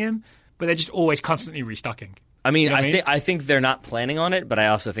selling him, but they're just always constantly restocking. I mean, I think they're not planning on it, but I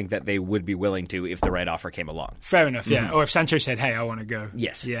also think that they would be willing to if the right offer came along. Fair enough, yeah. Or if Sancho said, hey, I want to go.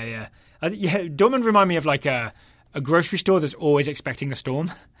 Yes. Yeah. Dortmund remind me of like a a grocery store that's always expecting a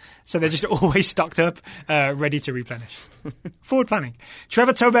storm. So they're just always stocked up, ready to replenish. Forward planning.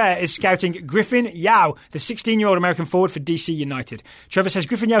 Trevor Tobert is scouting Griffin Yao, the 16-year-old American forward for DC United. Trevor says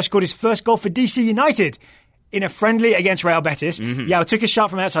Griffin Yao scored his first goal for DC United in a friendly against Real Betis. Yao took a shot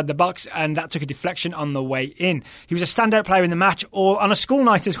from outside the box, and that took a deflection on the way in. He was a standout player in the match, all on a school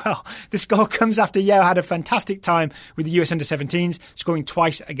night as well. This goal comes after Yao had a fantastic time with the US Under-17s, scoring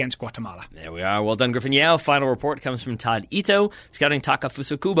twice against Guatemala. There we are. Well done, Griffin Yao. Final report comes from Todd Ito, scouting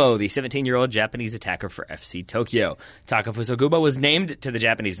Takafusa Kubo, the 17-year-old Japanese attacker for FC Tokyo. Takafusa Kubo was named to the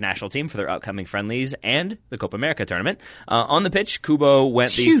Japanese national team for their upcoming friendlies and the Copa America tournament. On the pitch, Kubo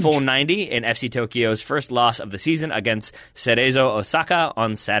went the full 90 in FC Tokyo's first loss of the season against Cerezo Osaka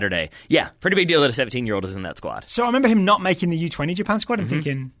on Saturday. Yeah, pretty big deal that a 17-year-old is in that squad. So I remember him not making the U20 Japan squad and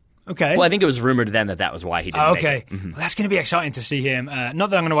thinking, okay. Well, I think it was rumored then that was why he didn't make it. Well, that's going to be exciting to see him. Not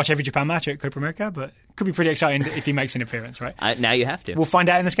that I'm going to watch every Japan match at Copa America, but it could be pretty exciting if he makes an appearance, right? Now you have to. We'll find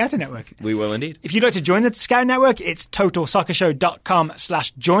out in the Scouting Network. We will indeed. If you'd like to join the Scouting Network, it's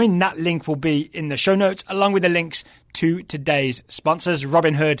totalsoccershow.com/join. That link will be in the show notes, along with the links to today's sponsors,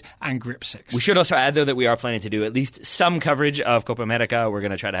 Robinhood and Grip 6. We should also add, though, that we are planning to do at least some coverage of Copa America. We're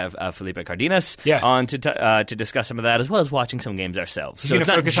going to try to have Felipe Cardenas on to discuss some of that, as well as watching some games ourselves. So it's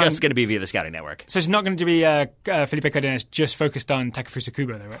not just going to be via the Scouting Network. So it's not going to be Felipe Cardenas just focused on Takafusa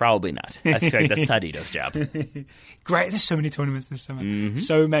Kubo, though, right? Probably not. I think that's Tadito's job. Great. There's so many tournaments this summer.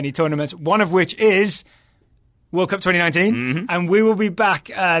 So many tournaments. One of which is World Cup 2019. And we will be back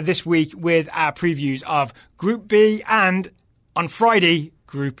this week with our previews of Group B and, on Friday,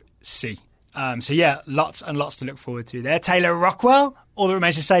 Group C. So, yeah, lots and lots to look forward to there. Taylor Rockwell, all that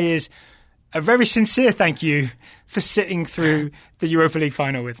remains to say is a very sincere thank you for sitting through the Europa League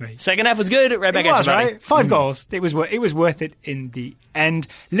final with me. Second half was good. Right back at you, buddy. Right? 5 goals. It was worth it in the end.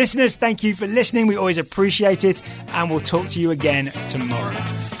 Listeners, thank you for listening. We always appreciate it. And we'll talk to you again tomorrow.